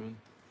 Amen.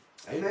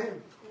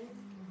 Amen.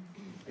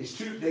 It's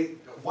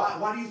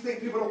why do you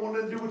think people don't want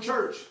to do a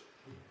church?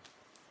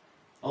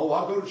 Oh,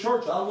 I'll go to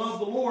church. I love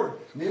the Lord.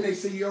 And then they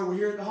see you over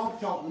here at the honky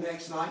tonk the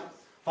next night,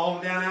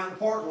 falling down out in the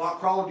parking lot,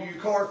 crawling to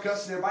your car,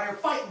 cussing everybody, or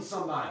fighting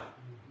somebody.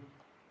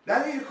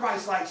 That ain't a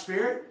Christ-like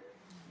spirit.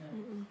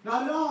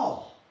 Not at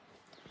all.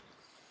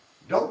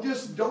 Don't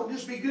just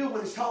be good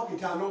when it's talking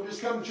time. Don't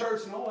just come to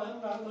church and, I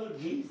love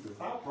Jesus.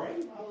 I pray.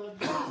 I love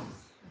Jesus.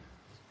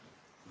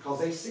 Because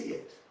they see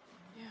it.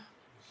 Yeah.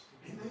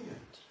 Amen.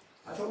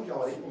 I told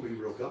y'all it ain't going to be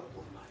real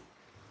comfortable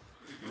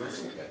tonight. And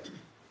that's okay.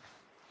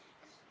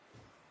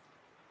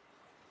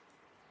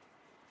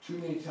 Too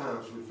many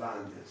times we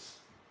find this.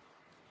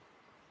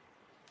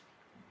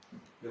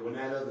 That when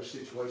that other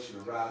situation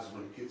arises,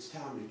 when it gets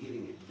time to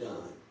getting it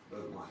done,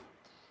 Brother Mike,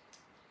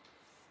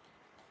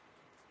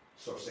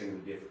 start singing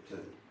a different tune.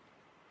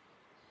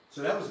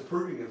 So that was a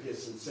proving of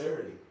his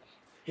sincerity.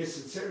 His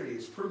sincerity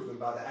is proven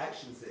by the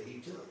actions that he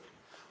took.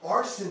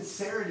 Our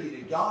sincerity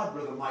to God,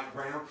 Brother Mike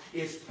Brown,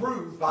 is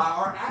proved by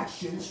our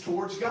actions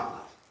towards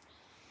God.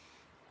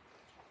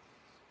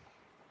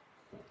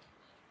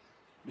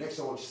 Next,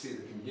 I want you to see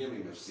the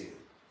condemning of sin.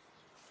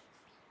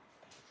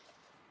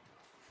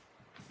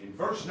 In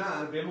verse 9,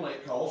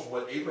 Abimelech calls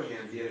what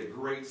Abraham did a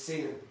great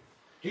sin.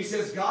 He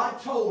says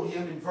God told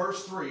him in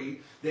verse 3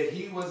 that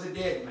he was a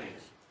dead man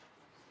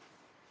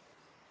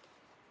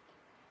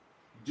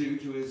due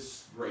to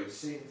his great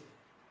sin.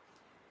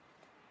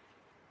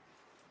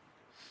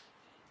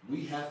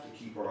 We have to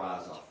keep our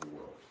eyes off the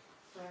world.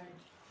 Right.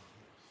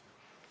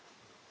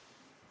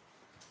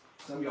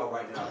 Some of y'all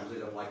right now are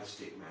lit up like a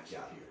stick match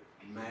out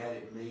here, mad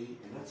at me,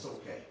 and that's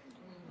okay,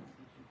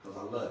 because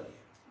I love you.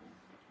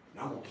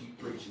 And I'm going to keep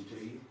preaching to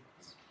you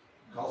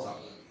because I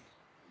love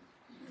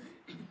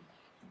you.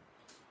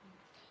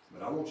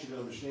 But I want you to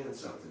understand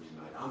something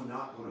tonight. I'm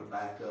not going to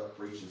back up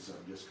preaching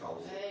something just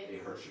because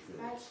it hurts your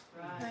feelings.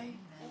 Right. Right.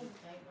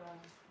 Thank God.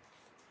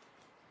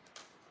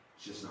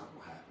 It's just not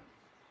going to happen.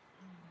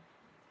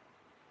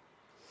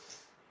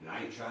 And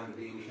I ain't trying to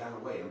be any kind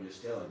of way. I'm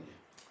just telling you.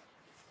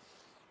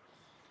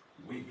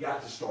 We've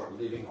got to start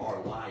living our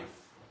life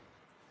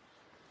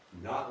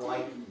not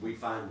like we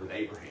find with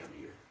Abraham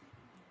here.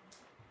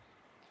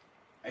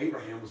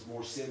 Abraham was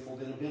more sinful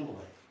than Abimelech.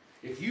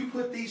 If you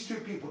put these two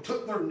people,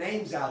 took their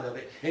names out of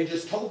it, and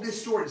just told this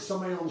story to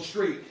somebody on the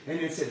street, and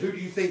then said, who do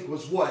you think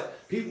was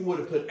what? People would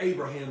have put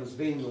Abraham as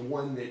being the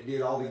one that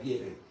did all the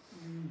giving.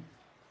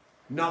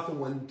 Not the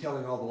one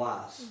telling all the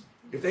lies.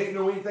 If they didn't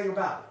know anything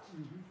about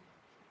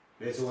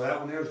it. They said, well, that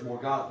one there is more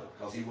godly,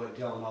 because he wasn't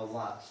telling all the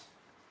lies.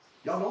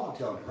 Y'all know I'm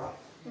telling it right.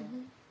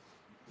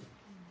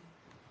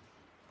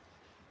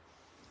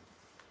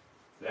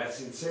 That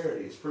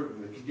sincerity is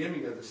proven. The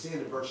condemning of the sin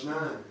in verse 9,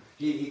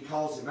 he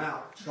calls him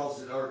out.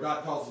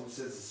 God calls him and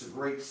says it's a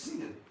great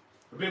sin.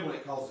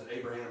 Abimelech calls it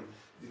Abraham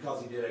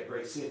because he did that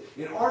great sin.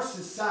 In our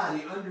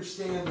society,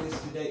 understand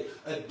this today,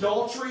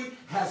 adultery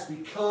has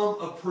become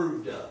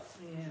approved of.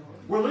 Yeah.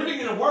 We're living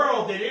in a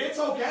world that it's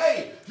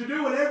okay to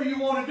do whatever you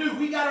want to do.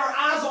 We got our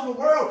eyes on the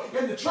world,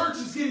 and the church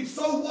is getting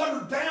so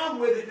watered down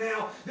with it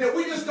now that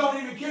we just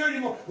don't even care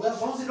anymore. Well,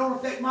 as long as it don't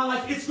affect my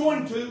life, it's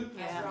going to.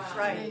 Yeah, That's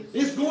right. right.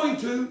 It's going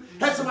to.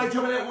 Had somebody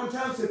tell me that one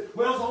time, said,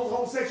 well, as long as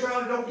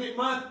homosexuality don't get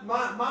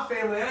my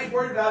family, I ain't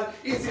worried about it.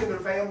 It's in their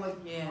family.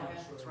 Yeah,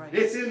 that's right.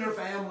 It's in their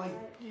family.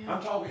 Yeah.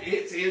 I'm talking,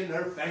 it's in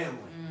their family.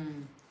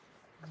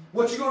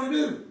 What you going to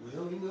do?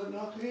 Well, you know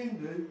what I can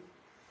do.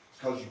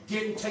 Because you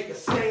didn't take a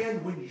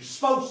stand when you're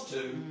supposed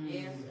to.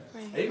 Yes.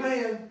 Right.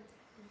 Amen.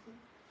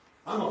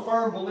 I'm a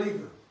firm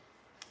believer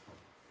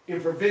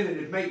in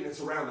preventative maintenance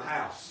around the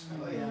house.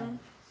 Oh, yeah.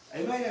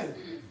 Amen.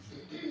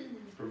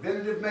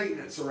 Preventative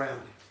maintenance around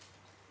it.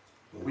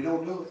 But we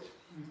don't do it.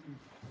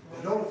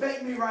 It don't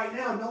affect me right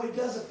now. No, it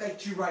does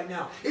affect you right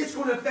now. It's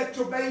going to affect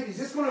your babies.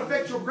 It's going to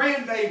affect your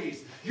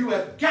grandbabies. You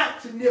have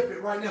got to nip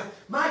it right now.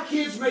 My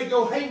kids may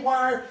go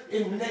haywire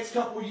in the next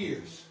couple of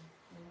years.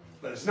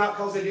 But it's not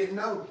because they didn't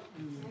know.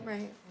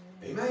 Right.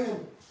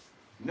 Amen.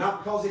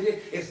 Not because they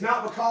did. It's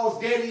not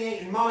because daddy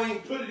ain't and mom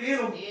ain't put it in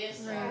them.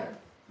 Yes, Right. sir.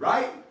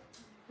 Right?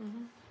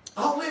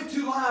 I don't live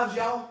two lives,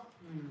 y'all.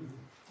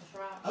 That's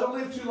right. I don't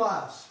live two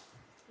lives.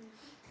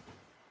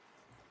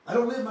 I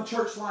don't live my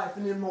church life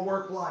and then my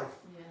work life.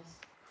 Yes.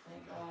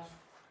 Thank God.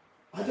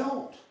 I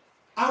don't.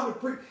 I would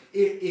preach.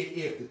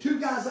 If the two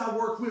guys I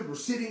work with were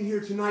sitting here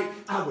tonight,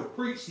 I would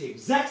preach the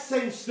exact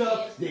same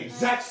stuff the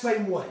exact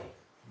same way.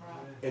 Right.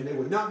 And they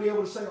would not be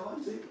able to say, oh,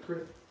 he's a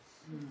hypocrite.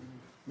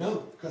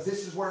 No, because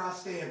this is where I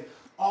stand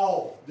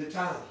all the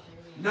time.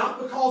 Not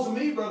because of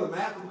me, Brother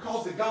Matt, but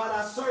because of the God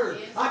I serve.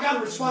 Yes. I got a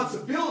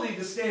responsibility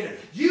to stand there.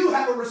 You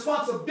have a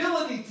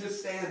responsibility to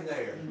stand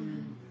there.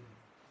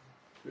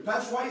 But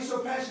Pastor, why are you so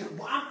passionate?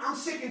 Well, I'm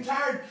sick and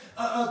tired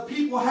of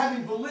people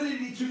having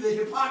validity to the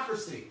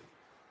hypocrisy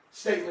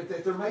statement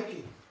that they're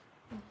making.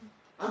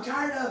 I'm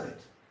tired of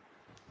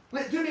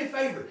it. Do me a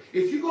favor.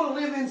 If you're going to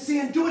live in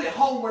sin, do it at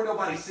home where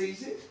nobody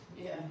sees it.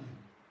 Yeah.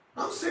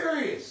 I'm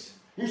serious.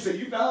 You say,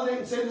 you validate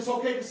and say it's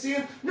okay to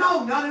sin?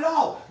 No, not at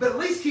all. But at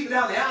least keep it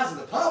out of the eyes of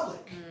the public.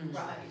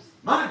 Right.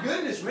 My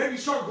goodness, whenever you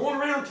start going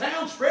around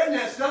town spreading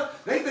that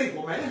stuff, they think,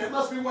 well, man, that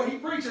must be what he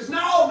preaches.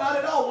 No, not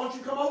at all. Why don't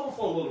you come over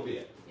for a little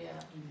bit? Yeah.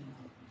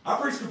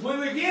 I preach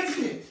completely against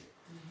it.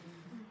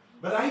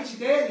 But I ain't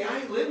your daddy. I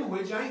ain't living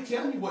with you. I ain't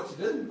telling you what to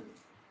do.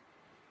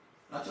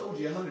 I told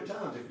you 100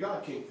 times, if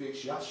God can't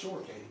fix you, I sure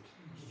can't.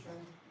 That's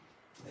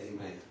true.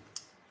 Amen.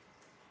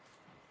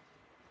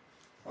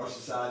 Our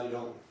society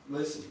don't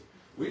listen.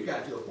 We've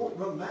got to a point,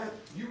 Brother Matt,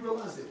 you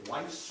realize that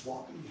wife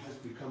swapping has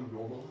become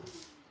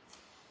normalized?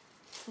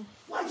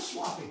 Wife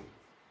swapping.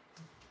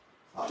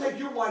 I'll take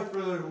your wife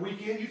for the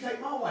weekend, you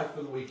take my wife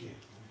for the weekend.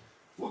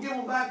 We'll get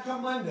them back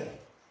come Monday.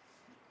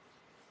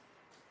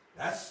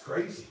 That's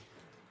crazy.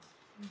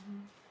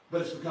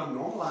 But it's become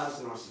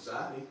normalized in our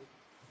society.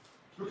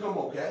 It's become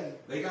okay.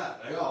 They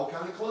got all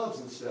kind of clubs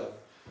and stuff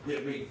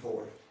that meet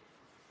for it.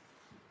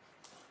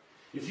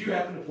 If you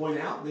happen to point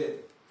out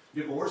that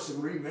divorce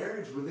and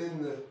remarriage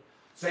within the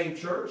same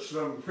church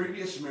from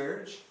previous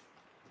marriage,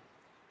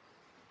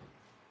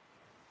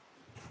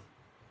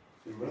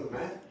 and Brother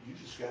Matt, you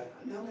just got,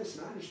 now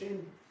listen, I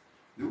understand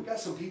that we've got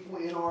some people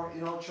in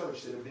our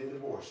church that have been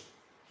divorced.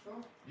 Sure.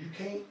 You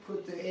can't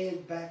put the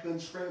egg back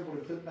unscrambled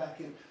and put it back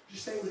in.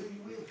 Just stay with who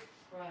you with.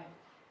 Right.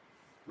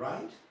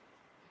 Right?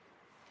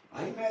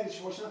 I ain't mad at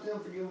you. It's not the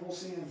unforgivable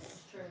sin.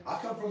 That's true. I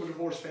come from a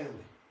divorced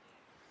family.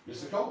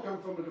 Miss Nicole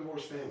come from a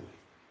divorced family.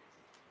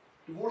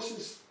 Divorce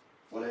is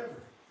whatever.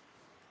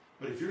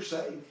 But if you're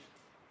saved,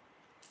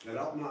 that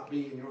ought not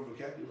be in your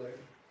vocabulary.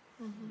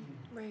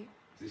 Right.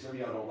 See, some of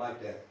y'all don't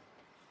like that.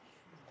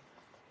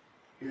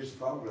 Here's the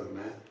problem, Brother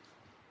Matt.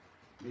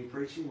 Me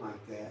preaching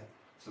like that,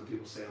 some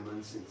people say I'm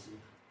insensitive.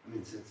 I'm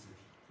insensitive.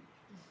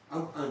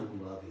 I'm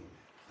unloving.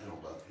 I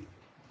don't love people.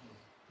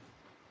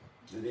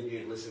 And then you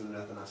ain't listening to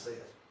nothing I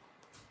said.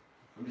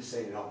 I'm just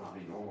saying it ought not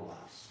be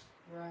normalized.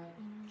 Right.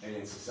 And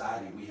in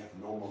society, we have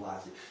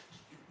normalized it.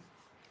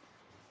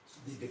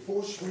 The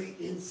divorce rate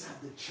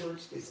inside the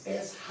church is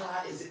as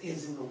high as it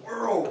is in the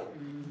world.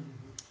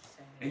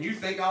 And you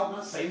think I'll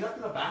not say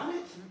nothing about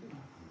it?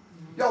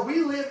 Yo,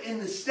 we live in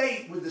the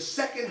state with the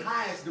second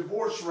highest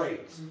divorce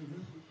rates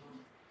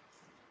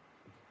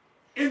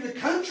in the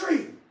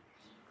country.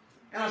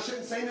 And I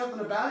shouldn't say nothing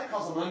about it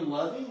because I'm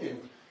unloving and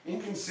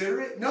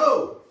inconsiderate?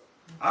 No.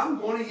 I'm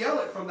going to yell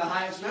it from the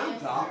highest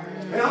mountaintop.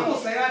 And I'm going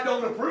to say I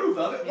don't approve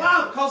of it.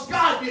 Why? Because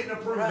God didn't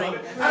approve of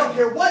it. I don't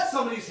care what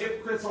some of these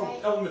hypocrites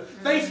on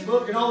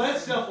Facebook and all that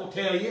stuff will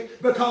tell you,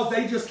 because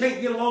they just can't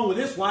get along with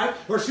this wife,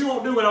 or she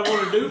won't do what I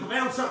want her to do. If I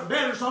found something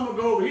better, so I'm going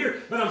to go over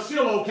here, but I'm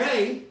still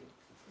okay.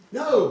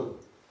 No.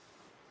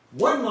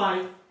 One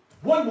life,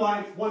 one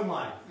wife, one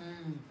life.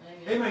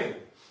 Amen.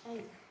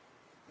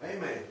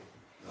 Amen.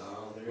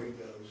 Oh, there he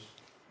goes.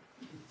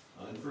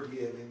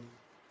 Unforgiving.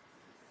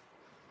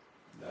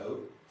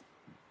 No.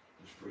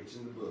 Just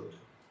preaching the book.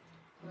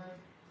 Right.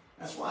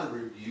 That's why the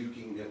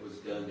rebuking that was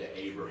done to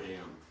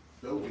Abraham,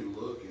 though we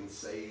look and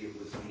say it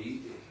was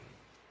needed,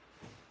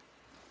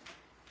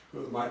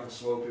 but Michael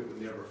Swope, it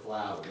would never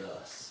fly with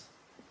us.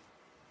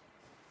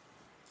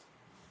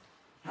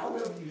 How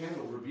well do you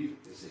handle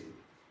rebuke this evening?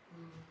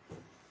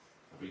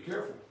 Be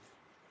careful.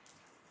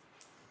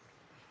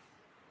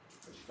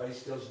 But your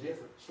face tells a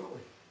different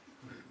story.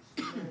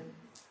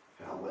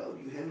 How well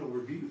do you handle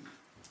rebuke?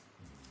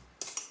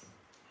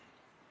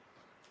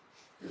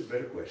 Here's a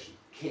better question.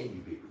 Can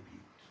you be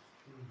rebuked?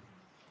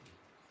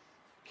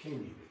 Can you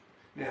be?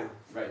 Now,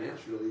 right now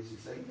it's real easy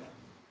to say that.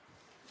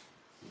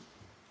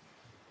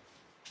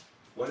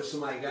 What if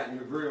somebody got in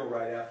your grill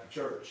right after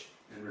church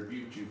and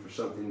rebuked you for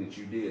something that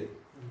you did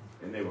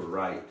and they were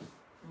right?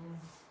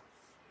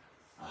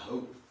 I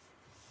hope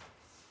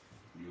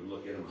you would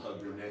look at them,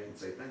 hug their neck, and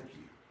say thank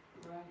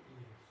you. Right.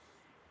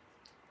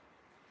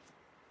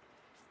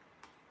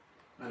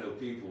 I know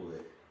people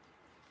that,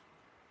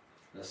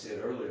 I said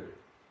earlier,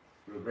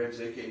 regrets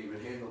they can't even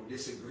handle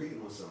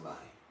disagreeing with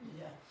somebody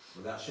Yeah.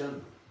 without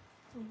shunning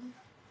them.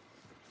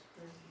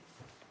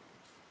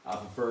 I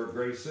prefer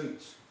gray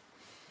suits.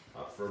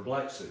 I prefer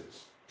black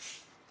suits.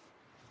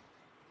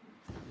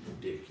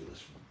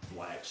 Ridiculous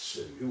black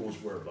suit. Who wants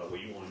to wear a what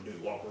you want to do?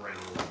 Walk around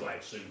with a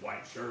black suit,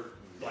 white shirt,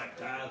 and black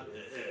tie?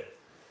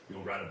 You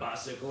want to ride a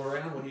bicycle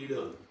around? What are you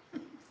doing?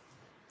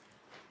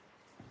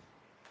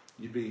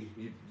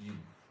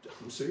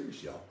 I'm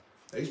serious, y'all.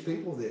 These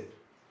people that,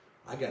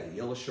 I got a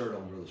yellow shirt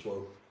on, Brother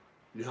Swope.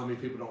 You know how many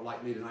people don't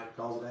like me tonight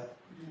because of that?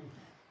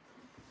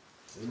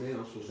 Amen.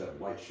 I'm supposed to have a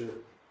white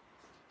shirt,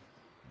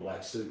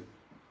 black suit.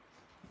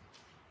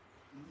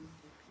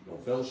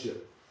 Don't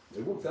fellowship.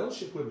 They won't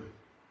fellowship with me.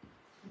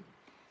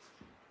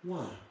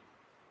 Why?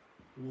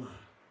 Why?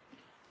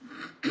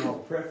 No,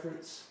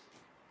 preference,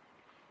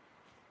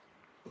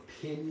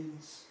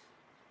 opinions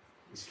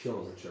is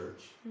killing the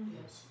church.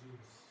 Yes.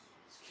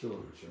 It's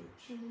killing the church.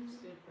 It's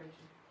good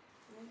preaching.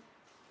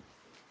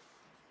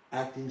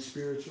 Acting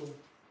spiritual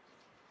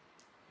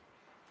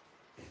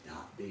and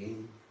not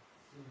being.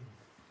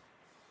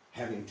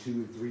 Having 2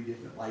 and 3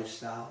 different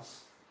lifestyles.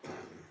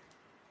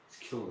 It's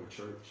killing the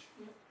church.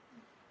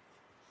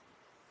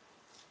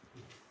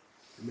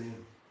 Amen.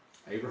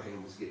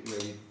 Abraham was getting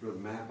ready, Brother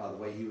Matt, by the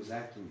way he was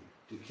acting,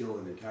 to kill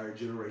an entire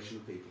generation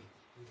of people.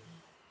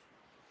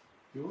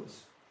 He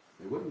was.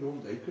 They wouldn't go,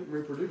 they couldn't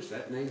reproduce.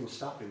 That name was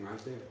stopping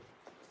right there.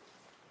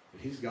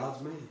 But he's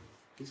God's man.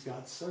 He's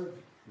God's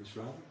servant. Miss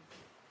Robin.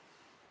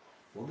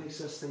 What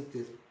makes us think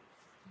that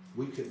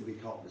we couldn't be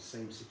caught in the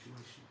same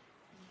situation?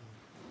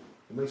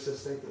 It makes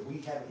us think that we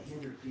haven't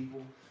hindered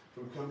people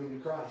from coming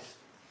to Christ.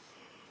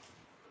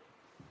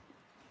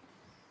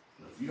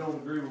 If you don't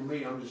agree with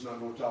me, I'm just not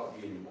going to talk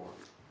to you anymore.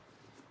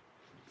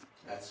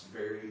 That's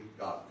very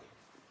godly.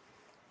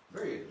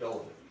 Very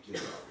adult of you,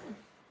 too.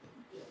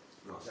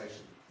 No, it's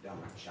actually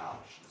downright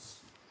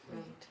childishness.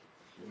 Right.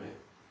 Amen.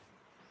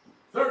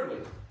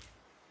 Thirdly,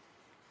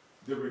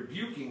 the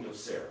rebuking of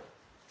Sarah.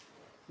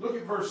 Look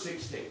at verse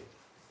 16.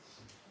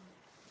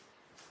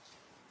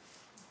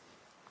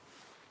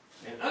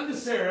 And unto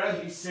Sarah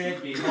he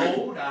said,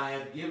 Behold, I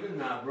have given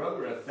thy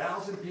brother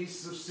 1,000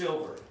 pieces of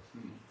silver.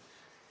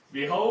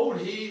 Behold,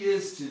 he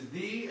is to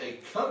thee a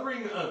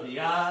covering of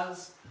the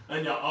eyes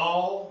unto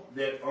all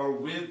that are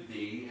with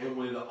thee, and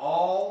with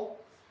all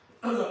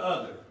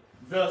other.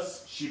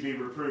 Thus she be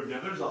reproved.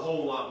 Now, there's a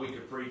whole lot we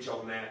could preach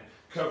on that,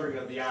 covering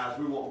of the eyes.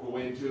 We won't go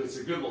into it. It's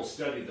a good little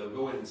study, though.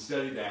 Go in and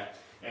study that,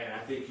 and I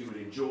think you would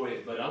enjoy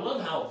it. But I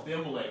love how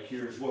Abimelech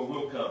here is what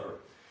we'll cover.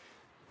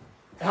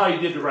 How he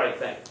did the right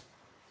thing.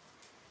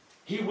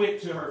 He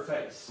went to her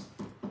face.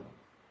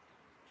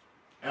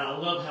 And I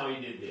love how he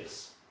did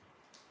this.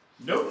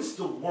 Notice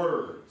the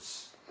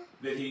words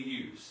that he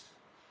used.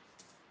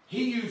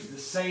 He used the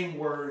same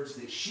words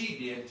that she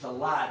did to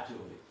lie to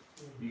him.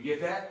 You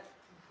get that?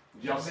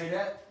 Did y'all say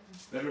that?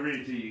 Let me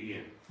read it to you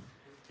again.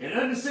 And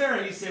unto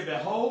Sarah he said,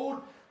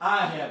 Behold,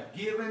 I have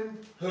given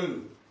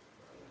who?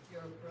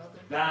 Your brother.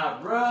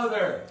 Thy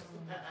brother.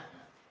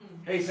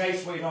 Hey, say,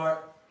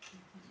 sweetheart.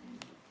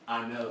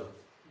 I know.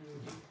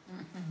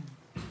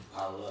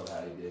 I love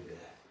how he did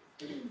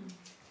that.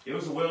 It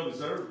was a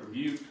well-deserved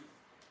rebuke.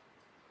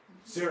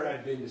 Sarah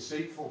had been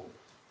deceitful.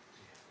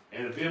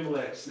 And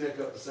Abimelech snuck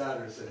up beside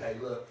her and said, Hey,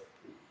 look,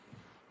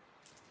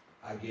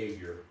 I gave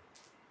your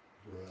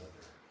brother.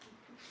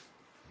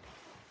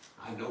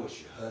 I know it's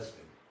your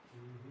husband.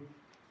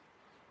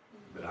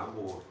 But I'm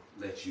going to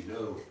let you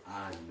know,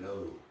 I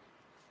know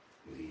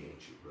that he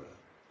ain't your brother.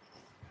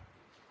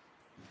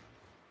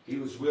 He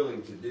was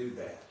willing to do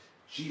that.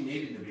 She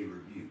needed to be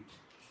rebuked.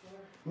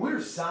 When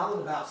we're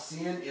silent about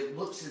sin, it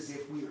looks as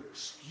if we are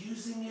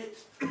excusing it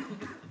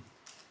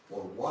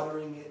or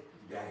watering it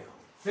down.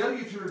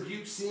 Failure to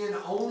rebuke sin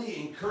only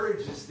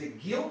encourages the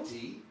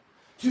guilty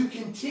to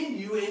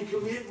continue and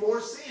commit more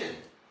sin.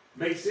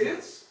 Make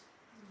sense?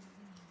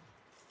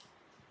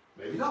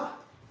 Maybe not.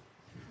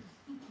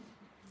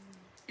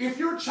 If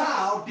your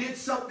child did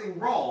something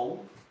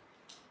wrong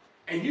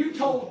and you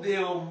told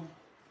them,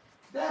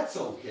 that's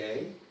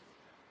okay,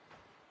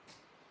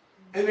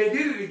 and they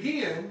did it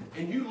again,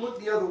 and you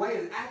look the other way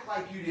and act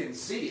like you didn't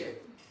see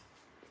it,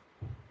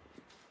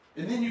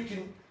 and then do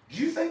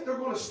you think they're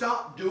going to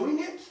stop doing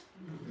it?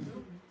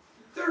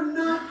 They're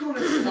not going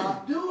to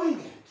stop doing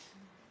it.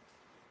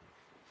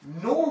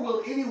 Nor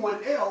will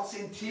anyone else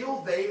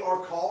until they are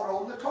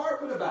called on the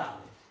carpet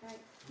about it. Right.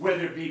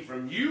 Whether it be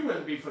from you,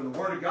 whether it be from the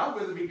Word of God,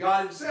 whether it be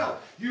God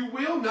himself. You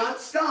will not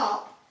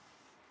stop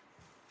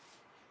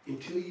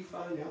until you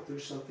find out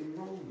there's something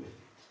wrong with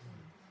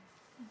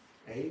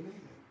it. Amen.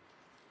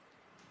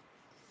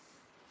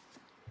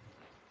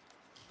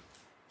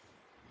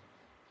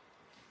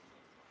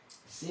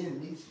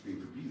 Sin needs to be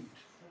rebuked.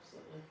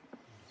 Absolutely.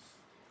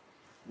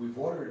 We've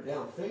watered it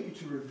down. Failure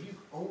to rebuke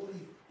only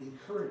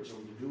encourage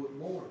them to do it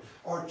more.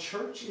 Our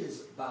churches,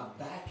 by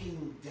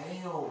backing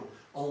down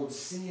on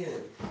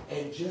sin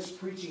and just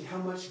preaching how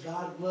much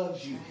God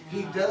loves you,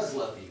 he does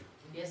love you.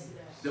 Yes, he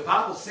does. The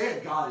Bible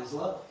said God is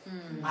love.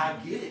 I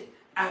get it.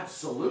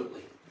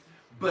 Absolutely.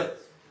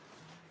 But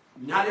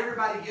not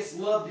everybody gets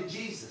love to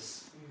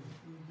Jesus.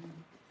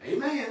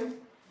 Amen.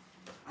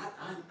 I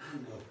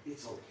know.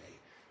 It's okay.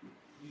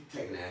 You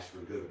take an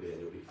aspirin, go to bed,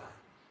 it'll be fine.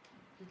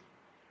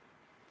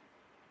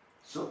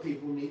 Some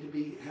people need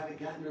to have it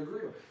gotten their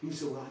grill. You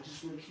say, well, I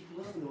just want to keep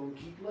loving on them,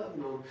 keep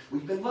loving on them. Well,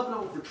 you've been loving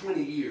on them for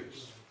 20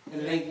 years,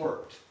 and it ain't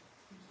worked.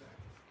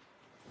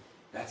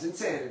 That's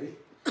insanity.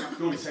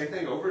 Doing the same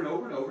thing over and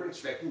over and over and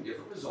expecting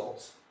different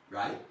results,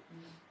 right?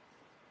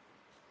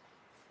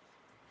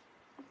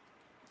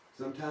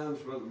 Sometimes,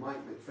 Brother Mike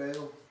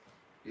McPhail,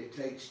 it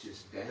takes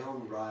just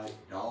downright,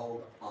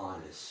 dog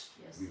honest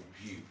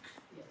rebuke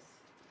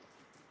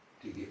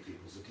to get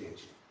people's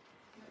attention.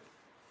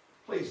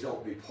 Please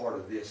don't be part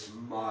of this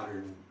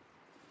modern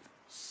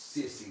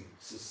sissy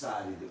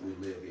society that we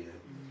live in.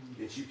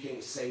 That you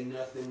can't say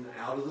nothing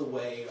out of the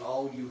way.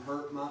 Oh, you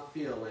hurt my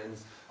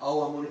feelings.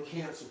 Oh, I'm going to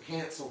cancel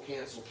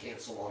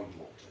all you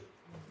want to.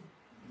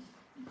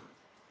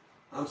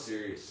 I'm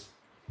serious.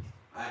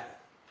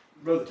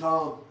 Brother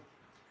Tom,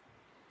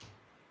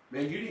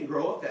 man, you didn't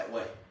grow up that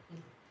way.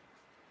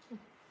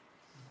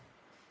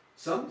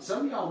 Some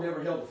of y'all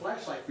never held a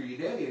flashlight for your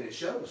daddy, and it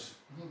shows.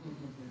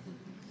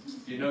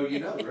 You know,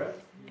 right?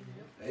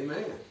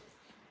 Amen.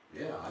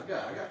 Yeah, I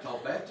got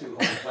taught that too,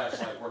 holding a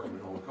flashlight working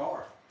on a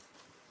car.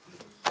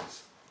 I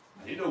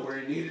didn't know where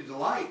he needed the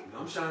light, and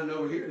I'm shining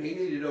over here, and he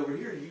needed it over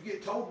here. You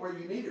get told where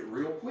you need it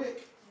real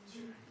quick.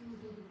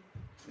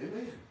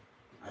 Amen.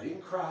 I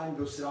didn't cry and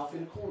go sit off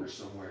in a corner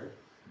somewhere.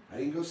 I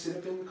didn't go sit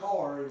up in the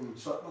car and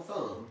suck my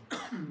thumb.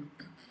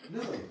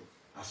 No,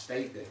 I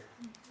stayed there.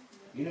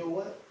 You know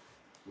what?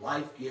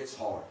 Life gets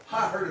hard.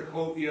 I heard a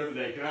quote the other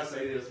day. Can I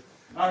say this?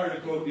 I heard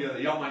a quote the other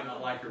day. Y'all might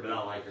not like her, but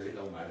I like her. It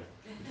don't matter.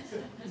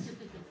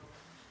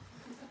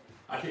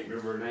 I can't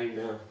remember her name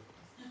now,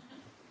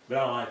 but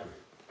I like her.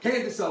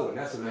 Candace Owen,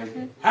 that's her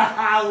name.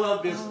 I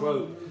love this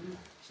quote.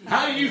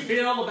 How do you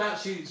feel about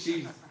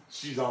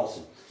she's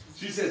awesome.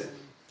 She says,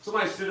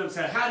 Somebody stood up and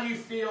said, how do you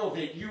feel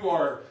that you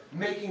are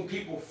making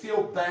people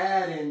feel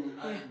bad and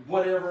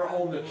whatever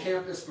on the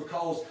campus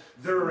because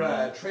they're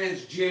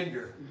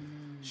transgender?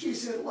 She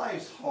said,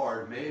 life's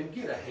hard, man.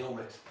 Get a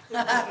helmet.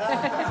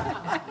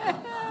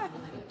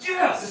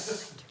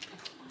 Yes!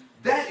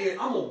 That is,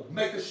 I'm going to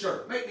make a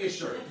shirt. Make me a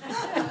shirt.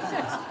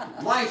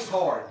 Life's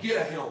hard. Get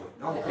a helmet.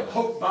 I'm going to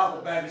Hope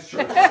Bible Baptist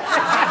Church. Amen.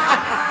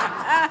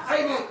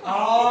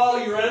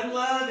 Oh, you're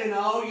unloving.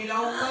 Oh, you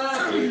don't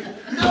love people.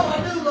 No,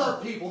 I do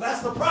love people.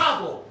 That's the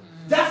problem.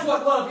 That's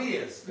what love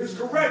is. It's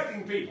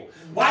correcting people.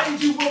 Why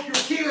did you whoop your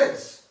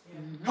kids?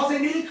 Because they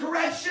needed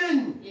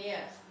correction.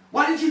 Yes.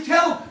 Why did you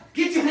tell them,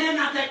 get your hand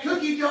out that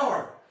cookie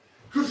jar?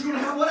 Because you're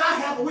going to have what I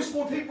have. I wish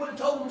more people would have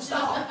told them to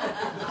stop.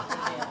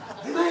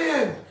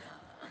 Amen.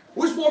 I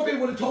wish more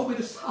people would have told me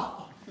to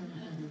stop.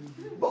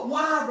 But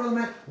why, Brother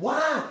Matt?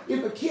 Why,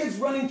 if a kid's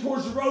running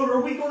towards the road, are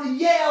we going to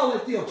yell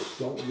at them?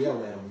 Don't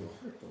yell at them. You'll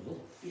hurt their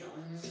little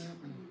feelings.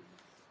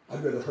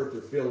 I'd rather hurt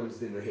their feelings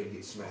than their head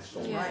get smashed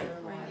on. Yeah.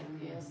 Right.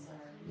 Yes, sir.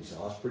 You say,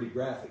 oh, it's pretty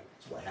graphic.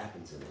 That's what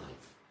happens in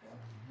life.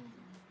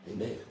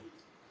 Amen.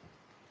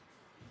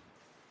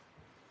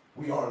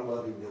 We are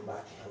loving them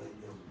by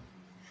telling them.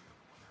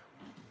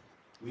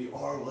 We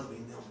are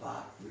loving them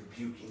by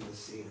rebuking the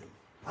sin.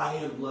 I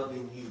am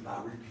loving you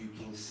by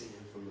rebuking sin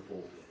from the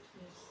pulpit.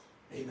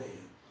 Yes. Amen.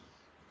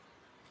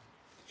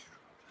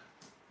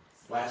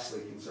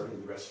 Lastly,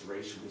 concerning the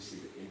restoration, we see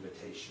the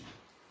invitation.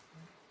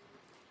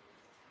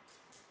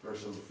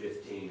 Verse number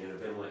 15, and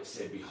Abimelech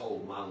said,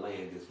 behold, my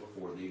land is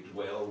before thee,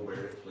 dwell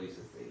where it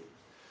pleaseth thee.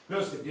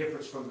 Notice the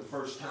difference from the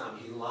first time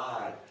he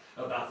lied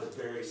about the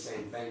very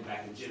same thing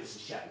back in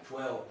Genesis chapter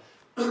 12.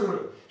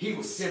 He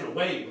was sent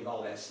away with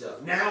all that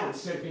stuff. Now,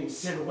 instead of being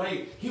sent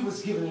away, he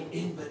was given an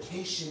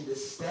invitation to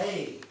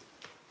stay.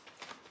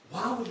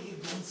 Why would he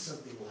have done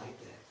something like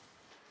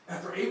that?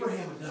 After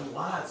Abraham had done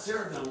lied,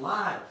 Sarah had done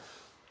lied,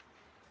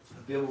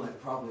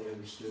 Abimelech probably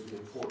understood the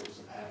importance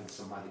of having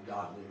somebody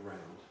godly around.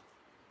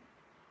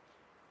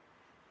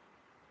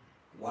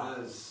 Why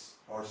is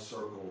our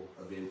circle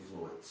of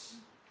influence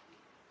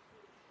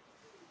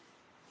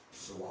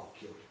so off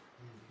kilter?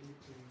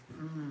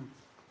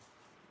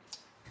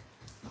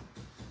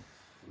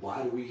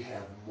 Why do we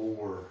have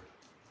more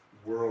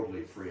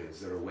worldly friends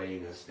that are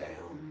weighing us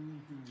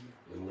down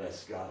and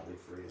less godly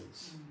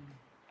friends?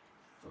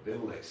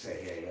 Abimelech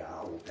say, hey,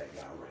 I want that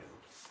guy around.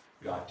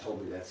 God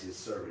told me that's his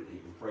servant. He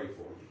can pray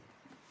for me.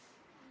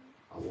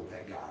 I want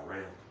that guy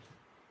around.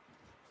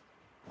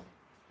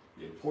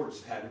 The importance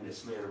of having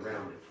this man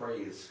around to pray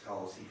is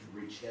because he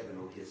can reach heaven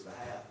on his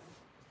behalf.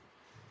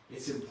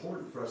 It's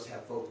important for us to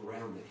have folk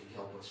around that can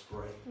help us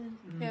pray.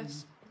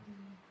 Yes.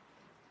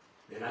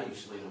 And I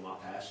used to lean on my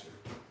pastor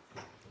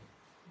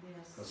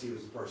Yes. because he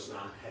was the person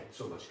I had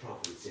so much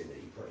confidence in that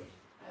he prayed.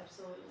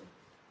 Absolutely.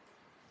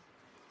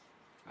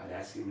 I'd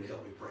ask him to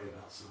help me pray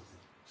about something.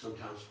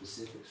 Sometimes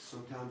specifics,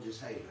 sometimes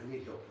just, hey, I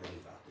need help praying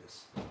about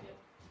this. Yep.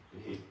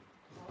 And he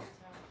All the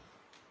time.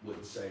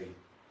 wouldn't say,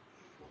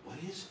 well, what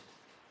is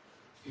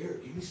it? Here,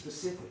 give me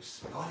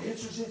specifics. God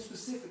answers in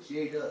specifics.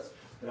 Yeah, he does.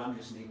 But I'm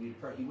just needing you to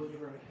pray. He would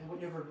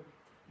never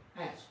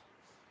ask.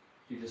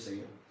 He'd just say,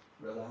 yeah,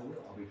 brother, I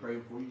will. I'll be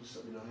praying for you just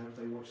so you know how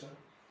everything works out.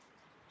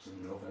 So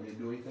you know if I need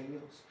to do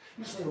anything else.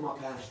 You say to my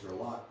pastor a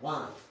lot.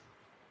 Why?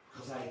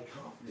 Because I had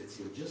confidence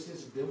in him. Just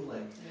as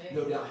Abimelech,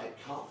 no doubt, had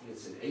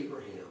confidence in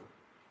Abraham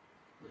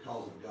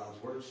because of God's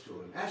words to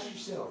him. Ask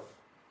yourself,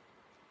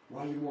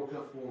 why are you more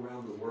comfortable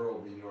around the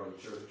world than you are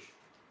the church?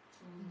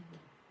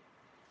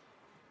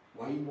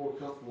 Why are you more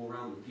comfortable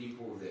around the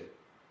people that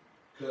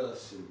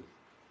cuss and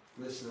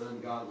listen to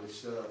ungodly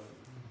stuff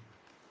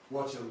and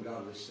watch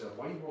ungodly stuff?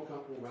 Why are you more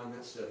comfortable around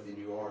that stuff than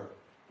you are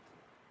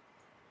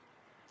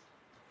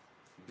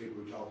the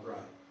people who talk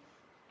right,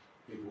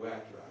 people who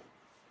act right?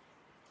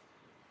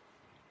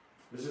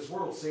 Because this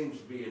world seems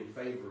to be in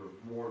favor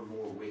of more and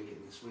more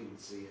wickedness. We can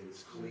see it.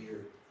 It's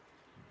clear.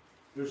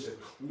 There's a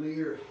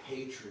clear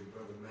hatred,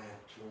 Brother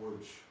Matt,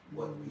 towards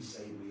what we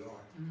say we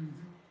are.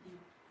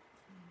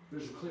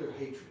 There's a clear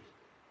hatred.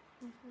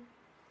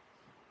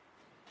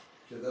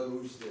 To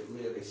those that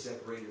live a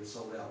separated and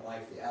sold out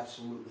life, they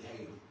absolutely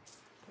hate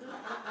them.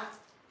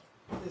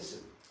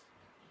 Listen,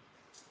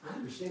 I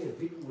understand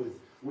people with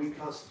weak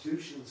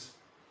constitutions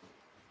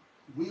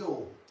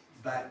will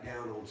back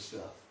down on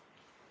stuff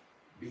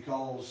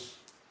because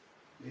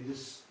they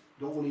just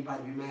don't want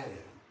anybody to be mad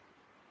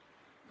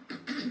at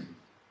them.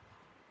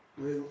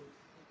 Well,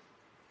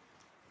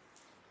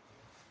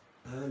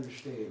 I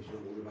understand you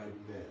don't want anybody to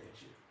be mad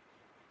at you.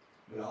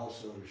 But I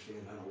also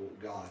understand I don't want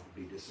God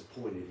to be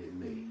disappointed in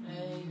me.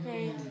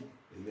 Amen.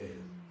 Amen.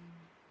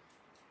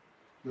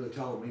 Brother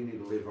Tom, we need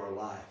to live our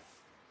life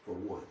for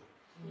one.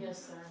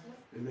 Yes, sir.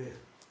 Amen.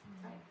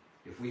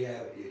 If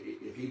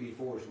he be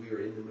for us, we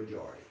are in the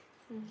majority.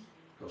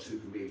 Because who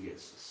can be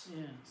against us?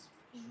 Yes.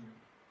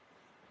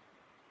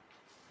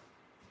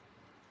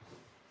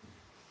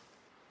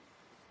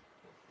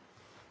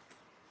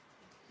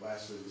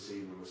 Lastly this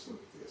evening, let's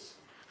look at this.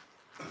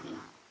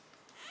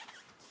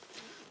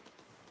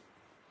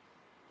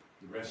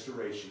 The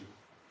restoration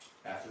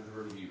after the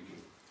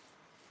rebuking.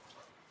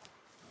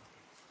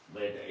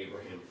 led to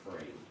Abraham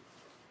praying.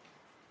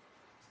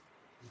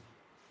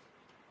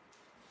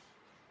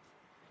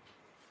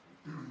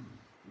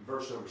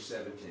 Verse number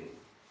 17.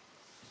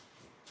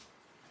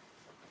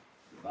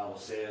 The Bible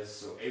says,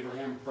 so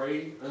Abraham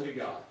prayed unto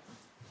God,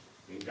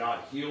 and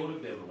God healed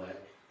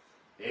Abimelech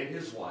and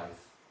his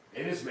wife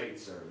and his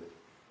maidservant,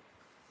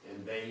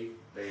 and they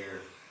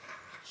bare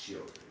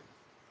children.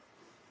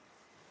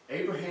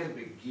 Abraham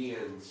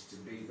begins to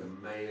be the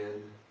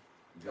man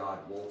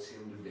God wants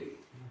him to be.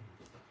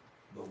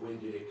 But when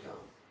did it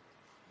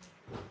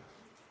come?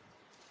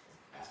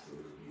 After a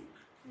rebuke.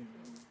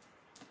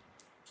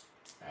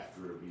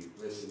 After a rebuke.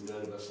 Listen,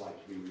 none of us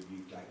like to be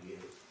rebuked, I get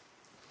it.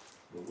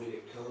 But when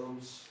it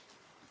comes,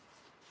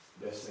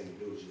 the best thing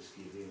to do is just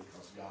give in,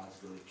 because God's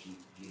going to keep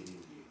getting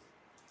you.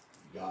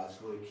 God's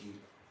going to keep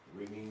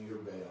ringing your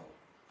bell.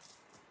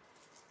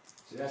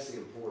 See, that's the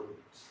importance.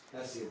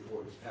 That's the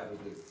importance of having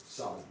a good,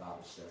 solid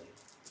Bible study.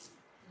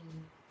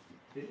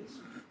 It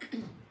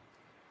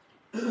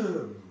is.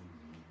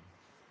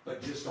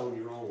 But just on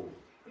your own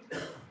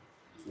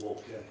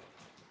won't cut it.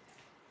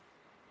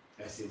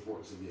 That's the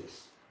importance of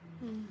this.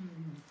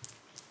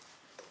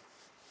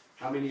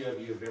 How many of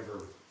you have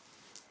ever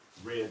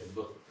read the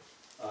book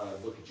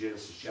of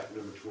Genesis, chapter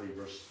number 20,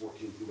 verses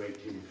 14 through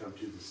 18, and come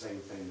to the same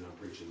thing that I'm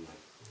preaching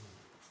tonight?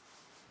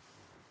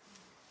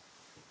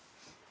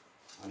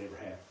 I never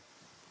have.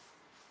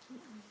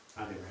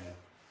 I never have.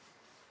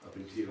 Up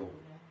until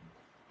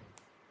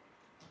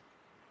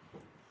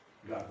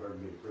God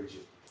burdened me to preach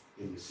it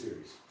in this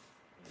series.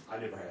 I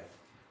never have.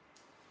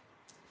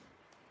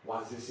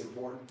 Why is this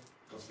important?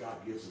 Because God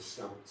gives us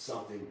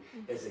something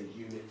as a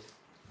unit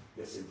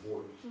that's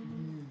important.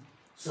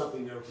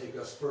 Something that will take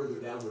us further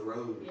down the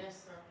road.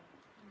 Yes, sir.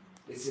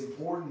 It's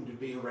important to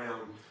be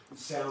around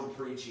sound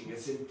preaching.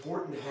 It's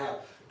important to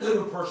have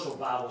a personal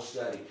Bible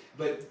study.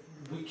 But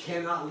we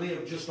cannot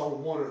live just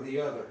on one or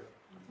the other.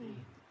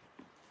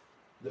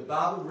 The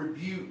Bible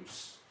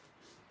rebukes,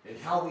 and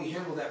how we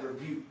handle that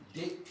rebuke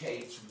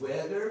dictates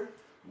whether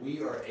we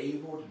are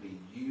able to be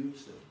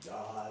used of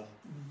God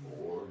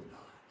or not.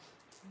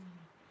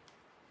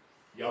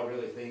 Y'all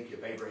really think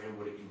if Abraham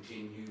would have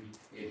continued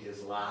in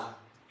his lie,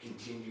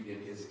 continued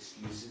in his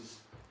excuses,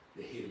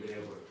 that he'd have been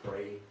able to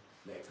pray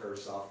that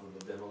curse off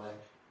of Abimelech?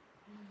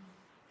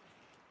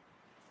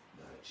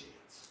 Not a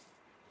chance.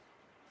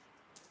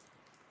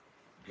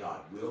 God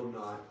will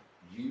not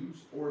use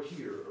or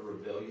hear a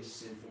rebellious,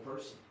 sinful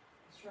person.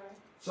 That's right.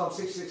 Psalm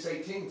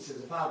 66:18 says,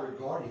 if I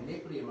regard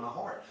iniquity in my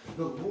heart,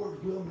 the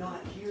Lord will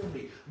not hear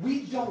me.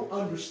 We don't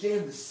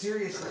understand the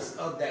seriousness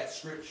of that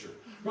scripture.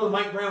 Brother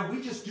Mike Brown,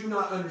 we just do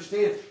not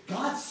understand.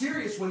 God's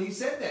serious when he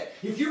said that.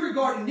 If you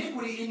regard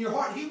iniquity in your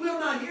heart, he will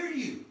not hear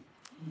you.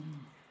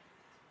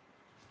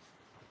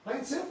 Plain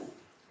and simple.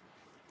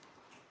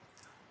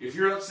 If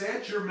you're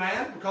upset, you're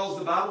mad because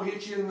the Bible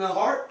hits you in the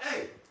heart,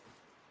 hey,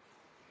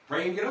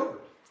 pray and get over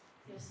it.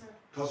 Yes, sir.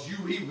 Because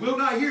he will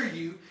not hear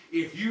you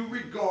if you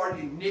regard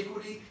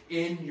iniquity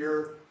in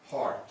your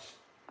heart.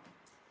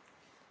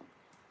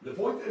 The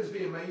point that is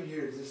being made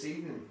here is this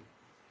evening,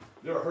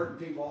 there are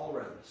hurting people all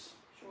around us.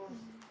 Sure.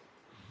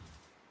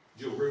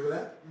 Do you agree with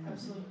that?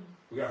 Absolutely.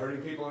 We got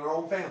hurting people in our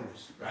own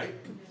families, right?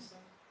 Yes, sir.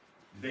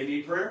 Do they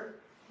need prayer?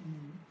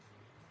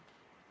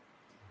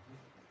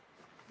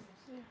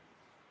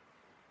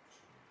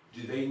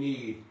 Do they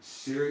need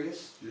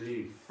serious, do they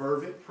need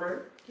fervent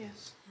prayer?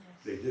 Yes.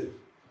 They do.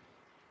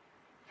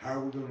 How are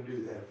we going to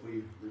do that if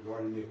we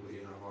regard iniquity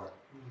in our heart?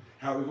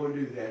 How are we going to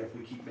do that if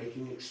we keep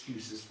making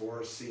excuses for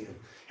our sin?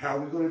 How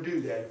are we going to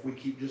do that if we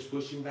keep just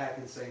pushing back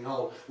and saying,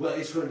 oh, well,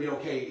 it's going to be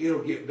okay,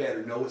 it'll get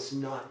better? No, it's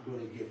not going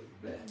to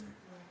get better.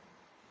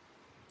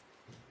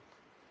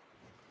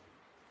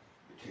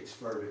 It takes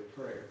fervent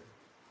prayer.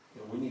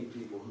 And we need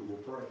people who will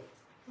pray.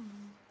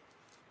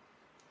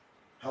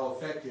 How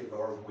effective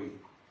are we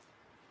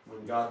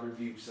when God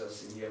rebukes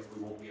us and yet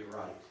we won't get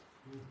right?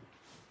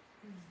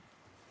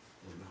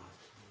 We're not.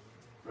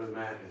 Brother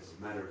Matt, as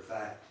a matter of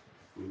fact,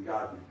 when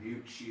God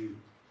rebukes you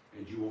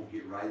and you won't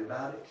get right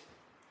about it,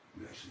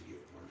 you actually get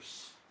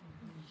worse.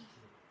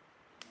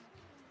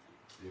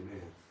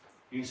 Amen.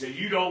 You can say,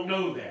 you don't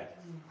know that.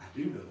 I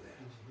do know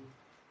that.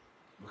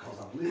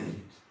 Because I've lived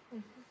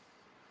it.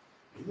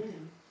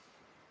 Amen.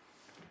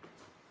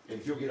 And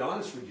if you'll get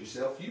honest with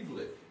yourself, you've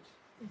lived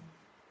it.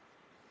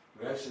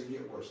 You actually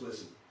get worse.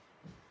 Listen,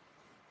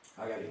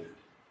 I got to end.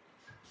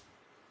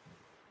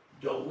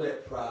 Don't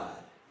let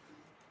pride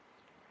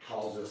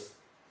cause us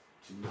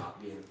to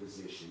not be in a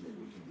position that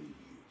we can be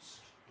used.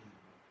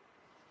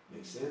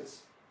 Make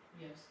sense?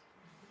 Yes.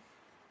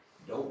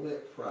 Don't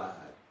let pride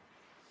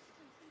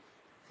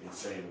in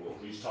saying, well,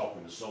 he's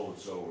talking to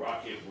so-and-so, or I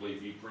can't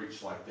believe he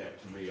preached like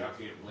that to me. I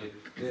can't believe.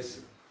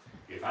 Listen,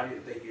 if I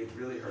didn't think it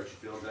really hurt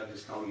your feelings, I'd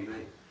just call you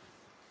name.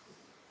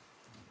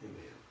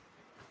 Amen.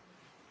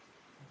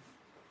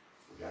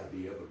 We've got to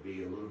be able to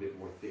be a little bit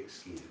more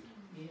thick-skinned.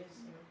 Yes,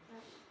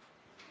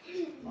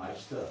 sir.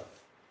 Life's tough.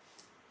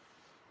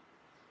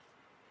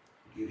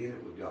 Get in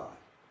it with God.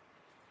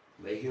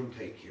 Let him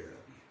take care of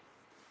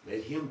you.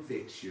 Let him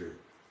fix your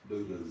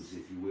boo-boos,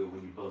 if you will,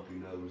 when you bump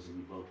your nose and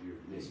you bump your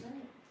knee. That's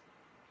right.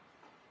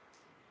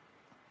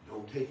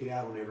 Don't take it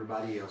out on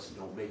everybody else and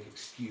don't make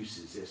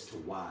excuses as to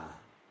why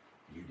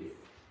you did it.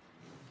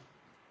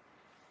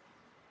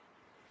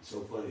 It's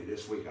so funny,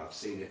 this week I've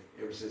seen it,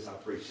 ever since I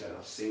preached that,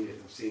 I've seen it.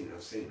 I'm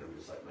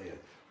just like, man,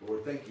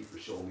 Lord, thank you for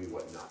showing me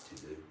what not to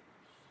do.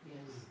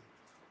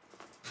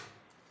 Yes.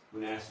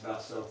 When asked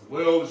about something,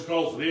 well, it's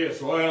because of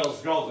this, well,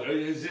 it's because of it,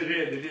 is it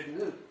it? They didn't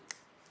do it.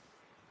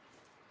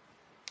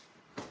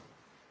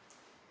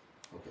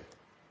 Okay.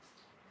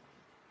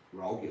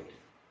 We're all guilty.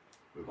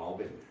 We've all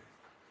been there.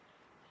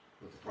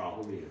 But the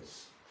problem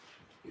is,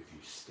 if you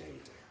stay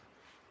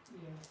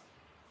there. Yes.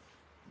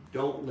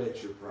 Don't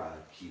let your pride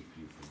keep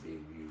you from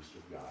being used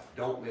of God.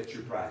 Don't let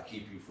your pride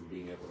keep you from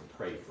being able to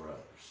pray for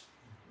others.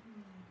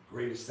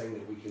 Greatest thing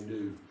that we can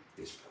do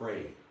is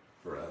pray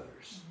for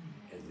others.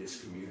 And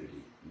this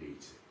community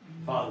needs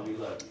it. Father, we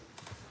love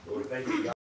you. Lord, thank you, God.